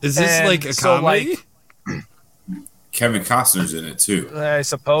 Is this And like a so, comedy? Kevin Costner's in it too. I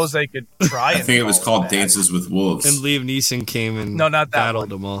suppose they could try. I and think it was call called that. Dances with Wolves. And Liam Neeson came and No, not that battled one.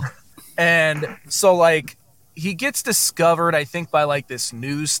 them all. And so like he gets discovered, I think, by like this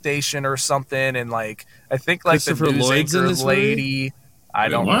news station or something, and like I think like the Christopher news Lloyd's in anchor this movie? lady. I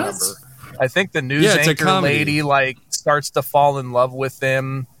don't What? remember. I think the news Yeah, it's a anchor comedy. lady like starts to fall in love with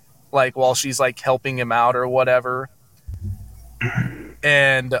him, like while she's like helping him out or whatever.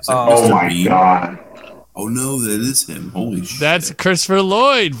 And oh Mr. my Bean? god. Oh no, that is him. Holy shit. That's Christopher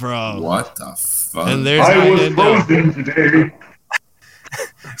Lloyd, bro. What the fuck? And there's I Howie was Mandel. frozen today.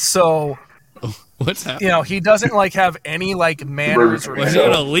 so What's happening? he doesn't like have any like manners or Was he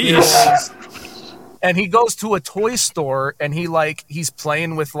on a leash? and he goes to a toy store and he's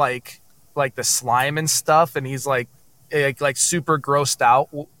playing with like the slime and stuff, and he's like super grossed out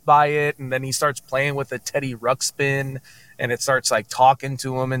by it, and then he starts playing with a Teddy Ruxpin, and it starts like talking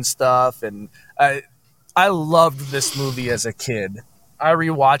to him and stuff. And I loved this movie as a kid. I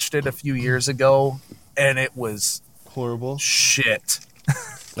rewatched it a few years ago, and it was Horrible. shit.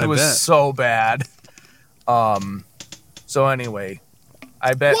 I It was bet. so bad. So anyway,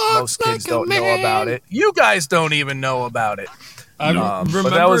 I bet most kids don't know about it. You guys don't even know about it. I remember But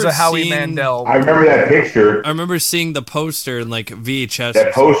that was a Howie seeing- Mandel. I remember that picture. I remember seeing the poster in like VHS.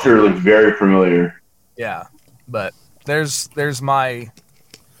 That poster looks very familiar. Yeah, but there's my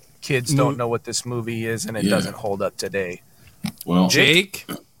kids don't know what this movie is, and it doesn't hold up today. Well, Jake?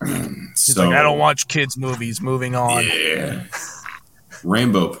 He's like, I don't watch kids movies. Moving on. Yeah.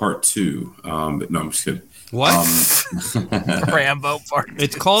 Rambo Part 2. But no, I'm just kidding. What? Rambo Part 2.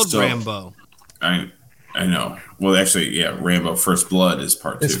 It's called Rambo. I know. Well, actually, yeah, Rambo First Blood is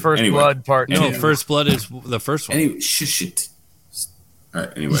Part 2. It's First Blood Part 2. No, First Blood is the first one. Anyway, shit. All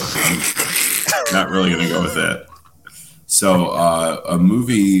right, anyway, I'm not really going to go with that. So, a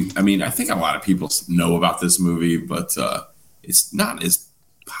movie, I mean, I think a lot of people know about this movie, but it's not as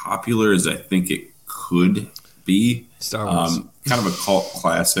popular as I think it could be. Star Wars. Kind of a cult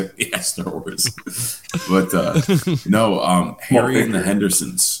classic. Yeah, Star Wars. But Harry and the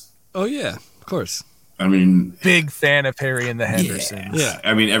Hendersons. Oh, yeah, of course. I mean, big fan of Harry and the Hendersons. Yeah.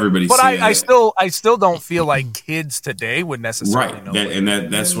 I mean, everybody's but seen it. I still don't feel like kids today would necessarily know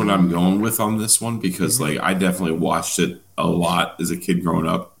it. That's what I'm going with on this one, because like I definitely watched it a lot as a kid growing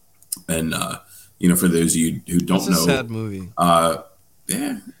up, and for those of you who don't know, it's a sad movie.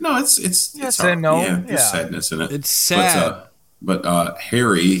 It's yes hard. and no. There's sadness in it. It's sad. But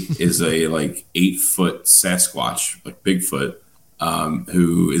Harry is a like 8-foot Sasquatch, like Bigfoot.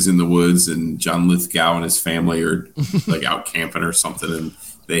 Who is in the woods, and John Lithgow and his family are like out camping or something, and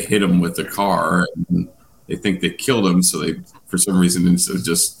they hit him with the car, and they think they killed him, so they, for some reason, instead of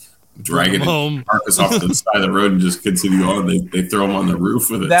just dragging him carcass off to the side of the road and just continue on, they throw him on the roof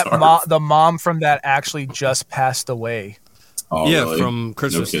with a tarp. The mom from that actually just passed away. Oh, yeah, really? from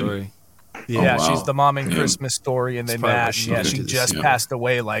Christmas Story. Yeah, wow. She's the mom in Christmas Story, and then Matt. Yeah, she just passed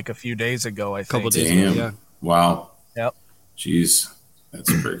away like a few days ago, I think. Couple days ago, yeah. Wow. Yep. Jeez,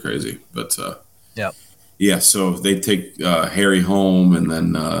 that's pretty crazy. But yep. Yeah, so they take Harry home, and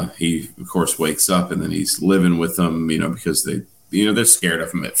then he, of course, wakes up, and then he's living with them, because they're scared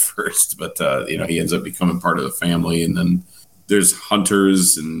of him at first, but he ends up becoming part of the family, and then there's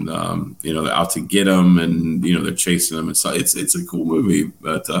hunters, and they're out to get him, and they're chasing him, and so it's a cool movie,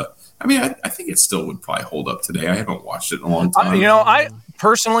 but I mean, I think it still would probably hold up today. I haven't watched it in a long time. I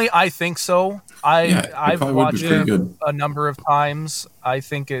personally, I think so. I've watched it a number of times. I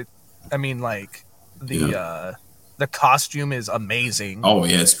think it. I mean, like the costume is amazing. Oh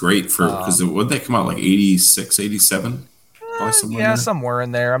yeah, it's great because would they come out like 86, 87? Somewhere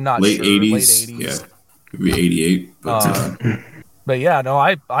in there. I'm not late sure. 80s. Late 80s. Yeah, maybe 88. But yeah, no,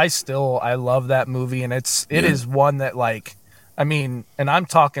 I love that movie, and it is one that like. I mean, and I'm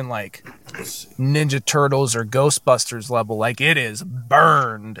talking like Ninja Turtles or Ghostbusters level. Like it is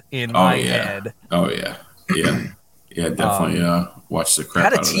burned in my head. Oh yeah, definitely. Watch the crap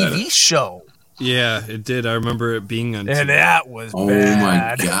had a out of that. TV show. Yeah, it did. I remember it being on. And that was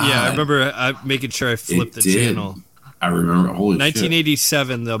bad. My God. Yeah, I remember making sure I flipped the channel. I remember. Holy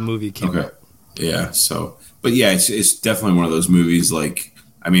 1987, the movie came out. Yeah. So, but yeah, it's definitely one of those movies. Like,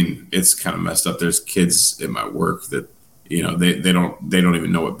 I mean, it's kind of messed up. There's kids in my work that. They don't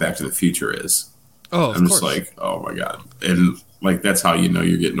even know what Back to the Future is. Oh, I'm just like, oh my god, and like that's how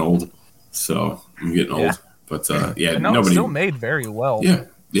you're getting old. So I'm getting old, but nobody it's still made very well. Yeah,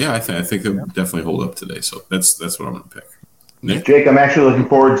 I think they'll definitely hold up today. So that's what I'm gonna pick. Nick? Jake, I'm actually looking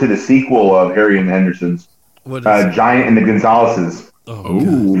forward to the sequel of Harry and the Hendersons. What is Giant and the Gonzaleses.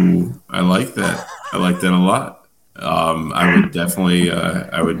 Oh, I like that. I like that a lot. I would definitely,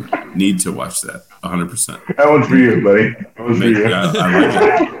 I would need to watch that 100%. That one's for you, buddy. That one's for you. I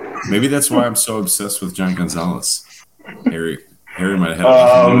like it. Maybe that's why I'm so obsessed with John Gonzalez. Harry might have had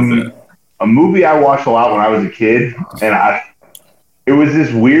to do with that. A movie I watched a lot when I was a kid, and it was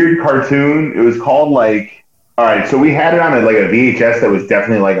this weird cartoon. It was called like, all right, so we had it on a VHS that was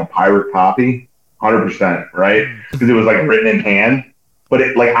definitely like a pirate copy, 100%, right? Because it was like written in hand. But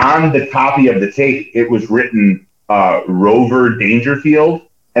it, like on the copy of the tape, it was written Rover Dangerfield,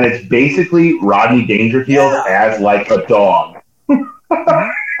 and it's basically Rodney Dangerfield as like a dog.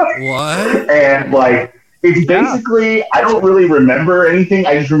 What? And like it's basically, I don't really remember anything.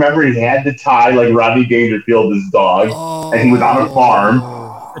 I just remember he had to tie like Rodney Dangerfield his dog, and he was on a farm,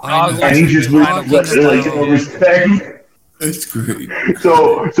 and he just was like respect. That's great.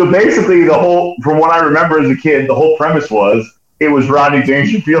 So basically, from what I remember as a kid, the whole premise was. It was Rodney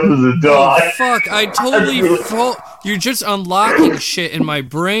Dangerfield as a dog. Oh, fuck, I totally you're just unlocking shit in my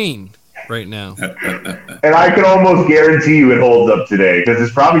brain right now. And I can almost guarantee you it holds up today, because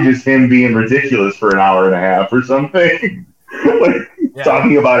it's probably just him being ridiculous for an hour and a half or something.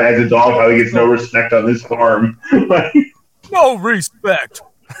 Talking about as a dog, how he gets no respect on this farm. No respect.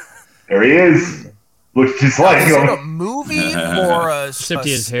 There he is. Looks just like Is it him. a movie or a? Except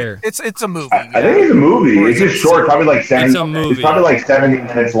he has hair. It's a movie. I think it's a movie. Or It's is just it- short, probably like 70. It's a movie. It's probably like 70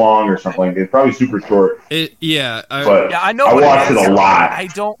 minutes long or something. It's probably super short. But But Yeah, I know. I what watched it it is. a lot. I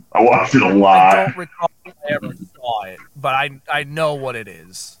don't. I watched it a I lot. don't recall if I ever saw it, but I know what it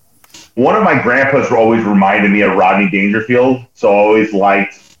is. One of my grandpas always reminded me of Rodney Dangerfield, so I always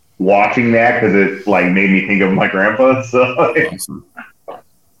liked watching that because it like made me think of my grandpa. So, Awesome.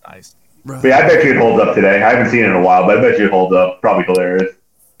 Nice. but yeah, I bet you it holds up today. I haven't seen it in a while, but I bet you it holds up. Probably hilarious.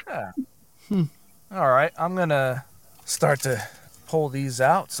 All right, I'm gonna start to pull these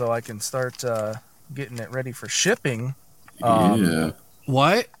out so I can start getting it ready for shipping. Yeah.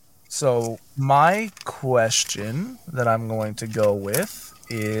 What? So my question that I'm going to go with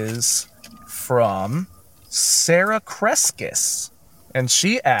is from Sarah Kreskis, and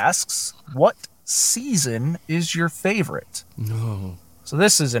she asks, "What season is your favorite?" No. So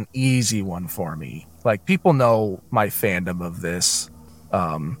this is an easy one for me. Like, people know my fandom of this,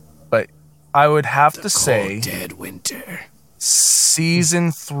 but I would have to say Dead Winter.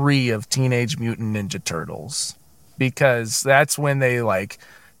 season 3 of Teenage Mutant Ninja Turtles, because that's when they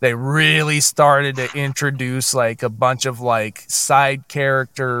really started to introduce like a bunch of like side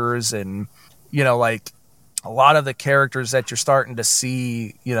characters, and like a lot of the characters that you're starting to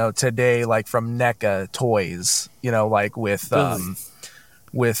see today, like from NECA toys, like with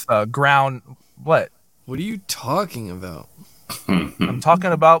ground what What are you talking about? I'm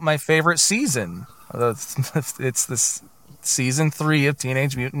talking about my favorite season. It's this season 3 of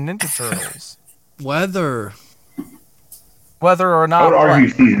Teenage Mutant Ninja Turtles. Whether Whether or I not would argue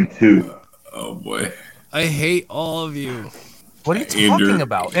what? season 2. Oh boy. I hate all of you. What are you Andrew- talking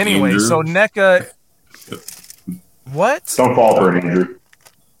about? Anyway, Andrew. so NECA. What? Don't fall for it, Andrew.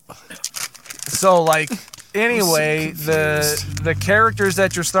 So like, anyway, the characters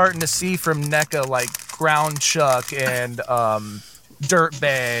that you're starting to see from NECA, like Ground Chuck and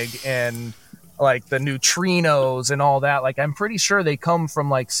Dirtbag and like the Neutrinos and all that, like I'm pretty sure they come from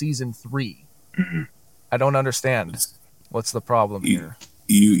like season 3. I don't understand. What's the problem here?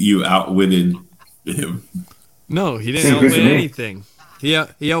 You outwitted him. No, he didn't Seems good outwit to me. anything.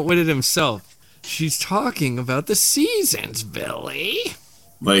 He outwitted himself. She's talking about the seasons, Billy.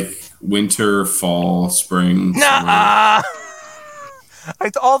 Like winter, fall, spring. summer. Nah.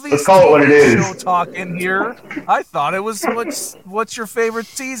 All these Let's call it what it is. show talk in here. I thought it was what's your favorite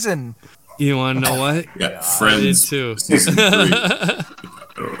season? You want to know what? Yeah, I Friends. did too. Season 3.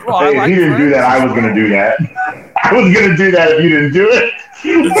 Well, I Hey, if like you didn't do that, I Friends. was going to do that. I was going to do that if you didn't do it.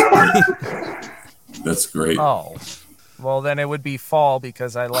 That's great. Oh, well then it would be fall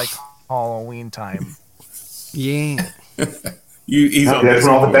because I like Halloween time. Yeah. He's all That's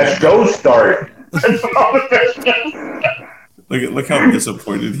when all the best shows start. That's when all the best shows start. Look how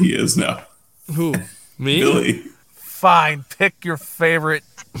disappointed he is now. Who? Me? Billy. Fine, pick your favorite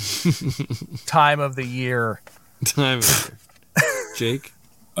time of the year. Time. Jake?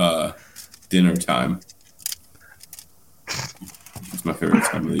 Dinner time. It's my favorite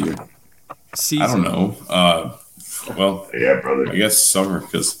time of the year. Season. I don't know. Well, Yeah, brother. I guess summer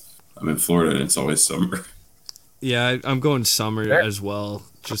because I'm in Florida and it's always summer. Yeah, I'm going summer Fair. as well,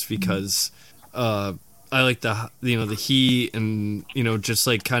 just because I like the heat and just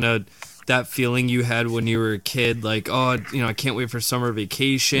like kind of that feeling you had when you were a kid, like I can't wait for summer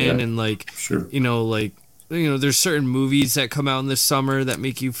vacation, Yeah. and like Sure. there's certain movies that come out in the summer that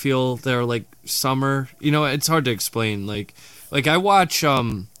make you feel they're like summer. It's hard to explain. Like I watch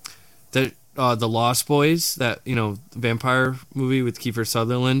the Lost Boys, that vampire movie with Kiefer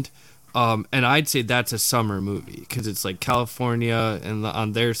Sutherland. And I'd say that's a summer movie because it's like California and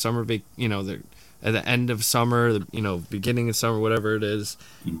on their summer they're at the end of summer, beginning of summer, whatever it is.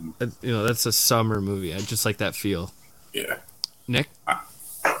 That's a summer movie. I just like that feel. Yeah. Nick?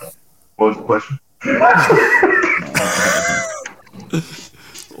 What was the question?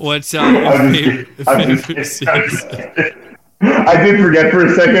 What's I'm your just kidding. I'm just favorite kidding. I'm just season? kidding. I did forget for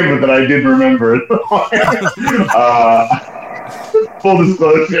a second, but then I did remember it. Full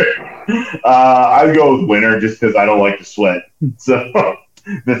disclosure. I'd go with winter just because I don't like to sweat. So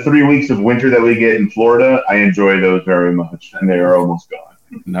the 3 weeks of winter that we get in Florida, I enjoy those very much, and they are almost gone.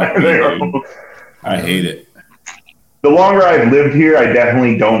 Not me, They are dude. almost- I hate it. The longer I've lived here, I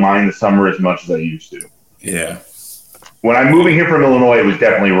definitely don't mind the summer as much as I used to. Yeah. When I'm moving here from Illinois, it was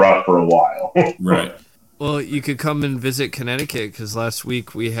definitely rough for a while. Right. Well, you could come and visit Connecticut because last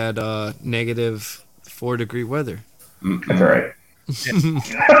week we had negative 4-degree weather. That's all right. It's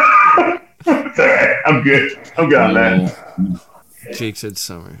all right. I'm good. I'm good on that. Jake said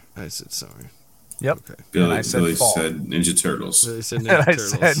summer. I said summer. Yep. Billy, I said Billy fall. said Ninja Turtles. They said And Ninja I Turtles.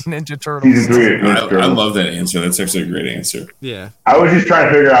 said Ninja Turtles. Season 3 of Ninja I Turtles. love that answer. That's actually a great answer. Yeah. I was just trying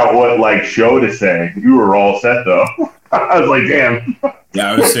to figure out what like show to say. You were all set though. I was like, damn.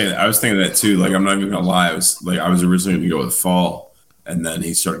 Yeah, I was thinking that too. Like, I'm not even gonna lie. I was originally gonna go with fall, and then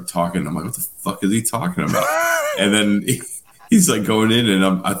he started talking. I'm like, what the fuck is he talking about? And then he's like going in,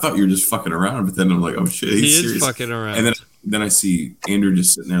 and I thought you were just fucking around, but then I'm like, oh shit, he's He is serious. fucking around. And then I see Andrew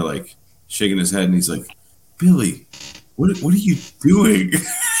just sitting there like shaking his head, and he's like, Billy, what are you doing?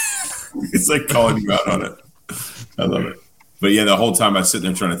 It's like calling you out on it. I love it. But yeah, the whole time I was sitting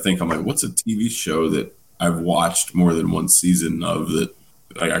there trying to think, I'm like, what's a TV show that I've watched more than one season of that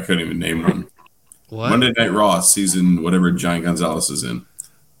like I couldn't even name one. What? Monday Night Raw season whatever Giant Gonzalez is in.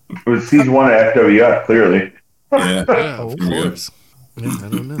 It was season 1 of FWF, clearly. Yeah. Yeah, of Here we go. course. Yeah, I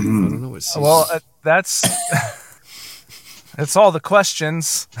don't know. I don't know what season. Well, that's all the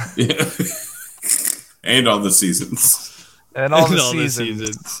questions Yeah. And all the seasons. and all And the all the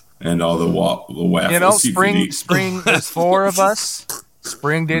seasons. And all the waffles. You know, CPD. spring. There's 4 of us.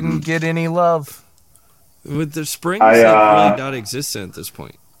 Spring didn't get any love. With the spring, I, is like really not existent at this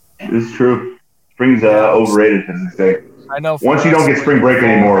point. This is true. Spring's overrated, as they say. I know. for Once you us, don't get spring break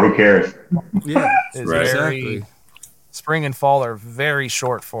anymore, who cares? Yeah, is Right. exactly. Spring and fall are very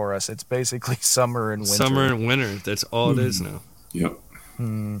short for us. It's basically summer and winter. Summer and winter. That's all it is now. Yep.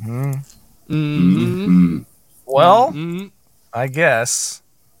 Mm-hmm. Mm-hmm. Mm. Well, Mm-hmm. I guess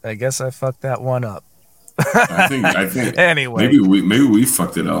I fucked that one up. I think Anyway, maybe we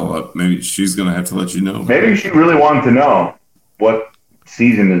fucked it all up. Maybe she's gonna have to let you know. Maybe she really wanted to know what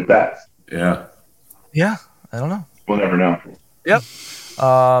season is best. Yeah. yeah, I don't know. We'll never know. Yep.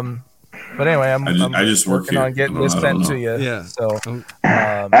 But anyway, I'm I just work working here. on getting I this don't sent know. to you. Yeah. So,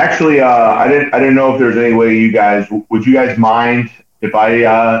 Actually, I didn't know if there's any way you guys would you guys mind if I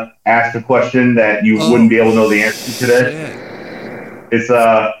asked a question that you wouldn't be able to know the answer to today? Yeah. It's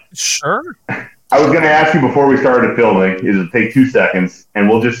sure. I was going to ask you before we started filming. It'll take 2 seconds, and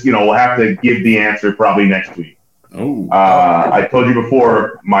we'll just we'll have to give the answer probably next week. Oh. I told you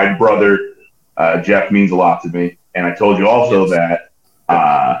before, my brother Jeff means a lot to me, and I told you also that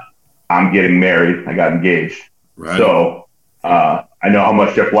I'm getting married. I got engaged, Right. so I know how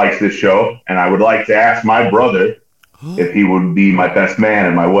much Jeff likes this show, and I would like to ask my brother if he would be my best man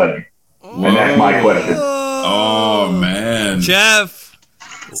at my wedding, and that's my question. Oh man. Jeff,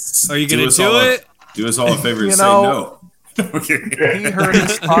 are you gonna us do all a- it? Do us all a favor and You say know- no. Okay. He heard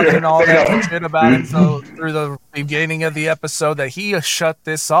us talking all Say no. that shit about it through the beginning of the episode that he shut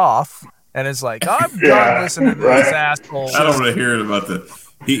this off and is like, I'm done Yeah, listening to right. this asshole. I don't want to hear it about the.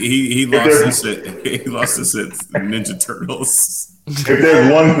 He lost us at Ninja Turtles. If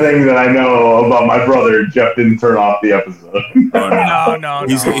there's one thing that I know about my brother, Jeff didn't turn off the episode. Oh, No.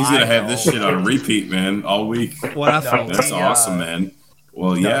 He's I gonna have know. this shit on repeat, man, all week. Waffle. That's he, awesome, man.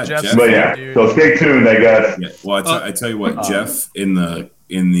 Well, yeah, Jeff's Jeff. But yeah, Dude. so stay tuned, I guess. Yeah, well, I tell you what, Jeff, in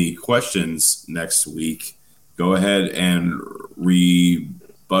the questions next week, go ahead and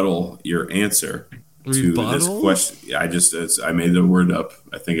rebuttal your answer to this Rebuttal? question. Yeah, I made the word up.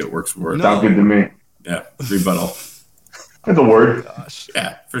 I think it works for it. No. Sounds good to me. Yeah, rebuttal. That's a word. Gosh.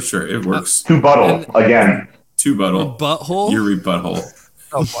 Yeah, for sure, it works. To buttle again. Two buttle. Butthole? Your rebuttal.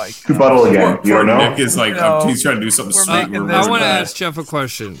 Oh my To god. buttle again. You don't know? Nick is like, No. he's trying to do something We're sweet. making We're this I want to bad. ask Jeff a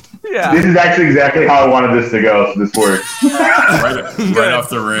question. Yeah. This is actually exactly how I wanted this to go, so this works. right off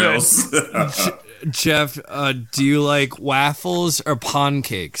the rails. Jeff, do you like waffles or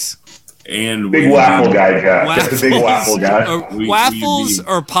pancakes? And Big will waffle you, guy, Jeff. Just a big waffle guy. Or Will you waffles be-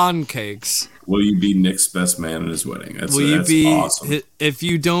 or pancakes? Will you be Nick's best man at his wedding? That's Will you that's be? awesome. If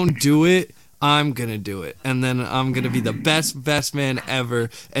you don't do it, I'm gonna do it, and then I'm gonna be the best man ever,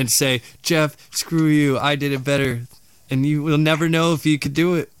 and say, Jeff, screw you, I did it better, and you will never know if you could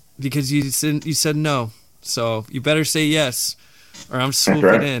do it because you said no. So you better say yes, or I'm swooping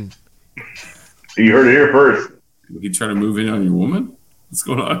right. in. You heard it here first. You trying to move in on your woman? What's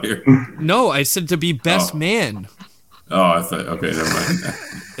going on here? No, I said to be best Oh. man. Oh, I thought. Okay, never mind. I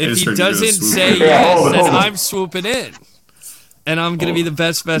If just he heard you were doesn't swooping say in. yes, hold then on. I'm swooping in. And I'm going to be the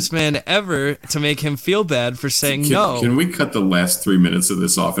best man ever to make him feel bad for saying no. Can we cut the last 3 minutes of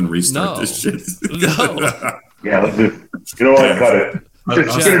this off and restart No. this shit? No. Yeah, let's just, you know what? Cut it.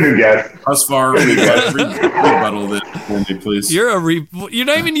 Just get a new guest. Husvar, rebuttal this for me, please. You're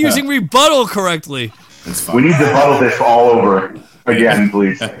not even using rebuttal correctly. That's We fine. need to bottle this all over again,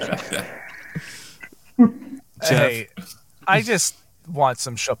 please. Hey, I just want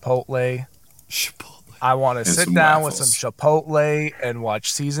some Chipotle. Chipotle. I want to sit some down waffles. with some Chipotle and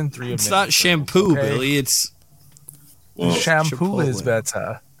watch season 3 of It's Ninja not Turtles, shampoo, okay? Billy. It's Well, Shampoo Chipotle. is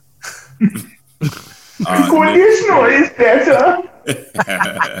better. What is noise, better?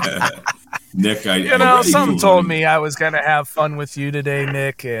 Nick, something told me I was going to have fun with you today,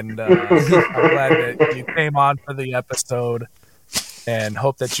 Nick, and I'm glad that you came on for the episode and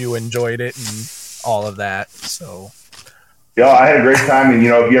hope that you enjoyed it and all of that. So, I had a great time, and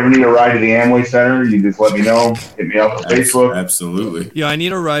if you ever need a ride to the Amway Center, you just let me know. Hit me up on Facebook. Absolutely. Yeah, I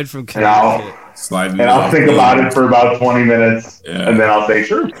need a ride from Connecticut. I'll think about it for about 20 minutes, and then I'll say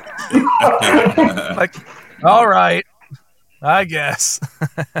sure. All right. I guess.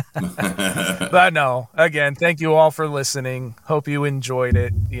 But no, again, thank you all for listening. Hope you enjoyed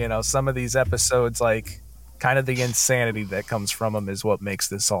it. Some of these episodes, kind of the insanity that comes from them is what makes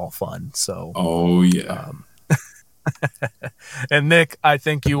this all fun. So, oh yeah. And Nick, I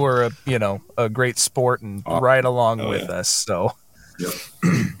think you were a great sport and right along with us. So, yep.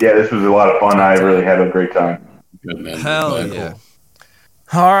 Yeah, this was a lot of fun. I really had a great time. Good, man. Hell yeah.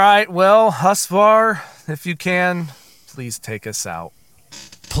 All right. Well, Husvar, if you can, please take us out.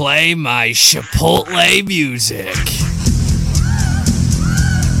 Play my Chipotle music.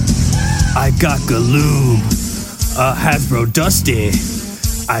 I got Galoob, a Hasbro Dusty.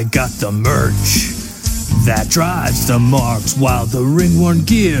 I got the merch that drives the marks, while the ringworn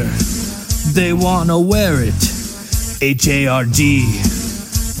gear, they wanna wear it. HARD,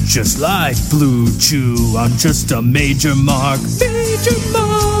 just like Blue Chew, I'm just a major mark. Major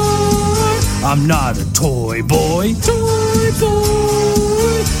mark. I'm not a toy boy. Toy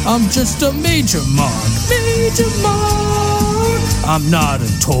boy. I'm just a major mark. Major mark. I'm not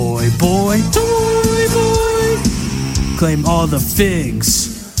a toy boy. Toy boy. Claim all the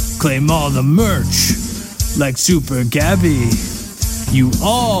figs. Claim all the merch. Like Super Gabby. You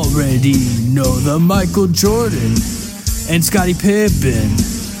already know the Michael Jordan and Scottie Pippen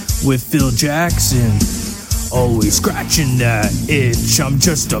with Phil Jackson. Always scratching that itch. I'm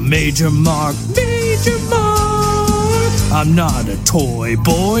just a major mark. Major mark. I'm not a toy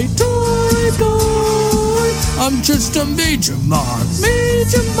boy. Toy boy. I'm just a major mark.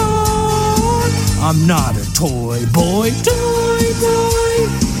 Major mark. I'm not a toy boy. Toy boy.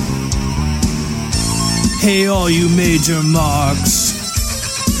 Hey, all you major marks.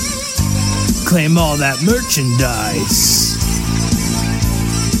 Claim all that merchandise.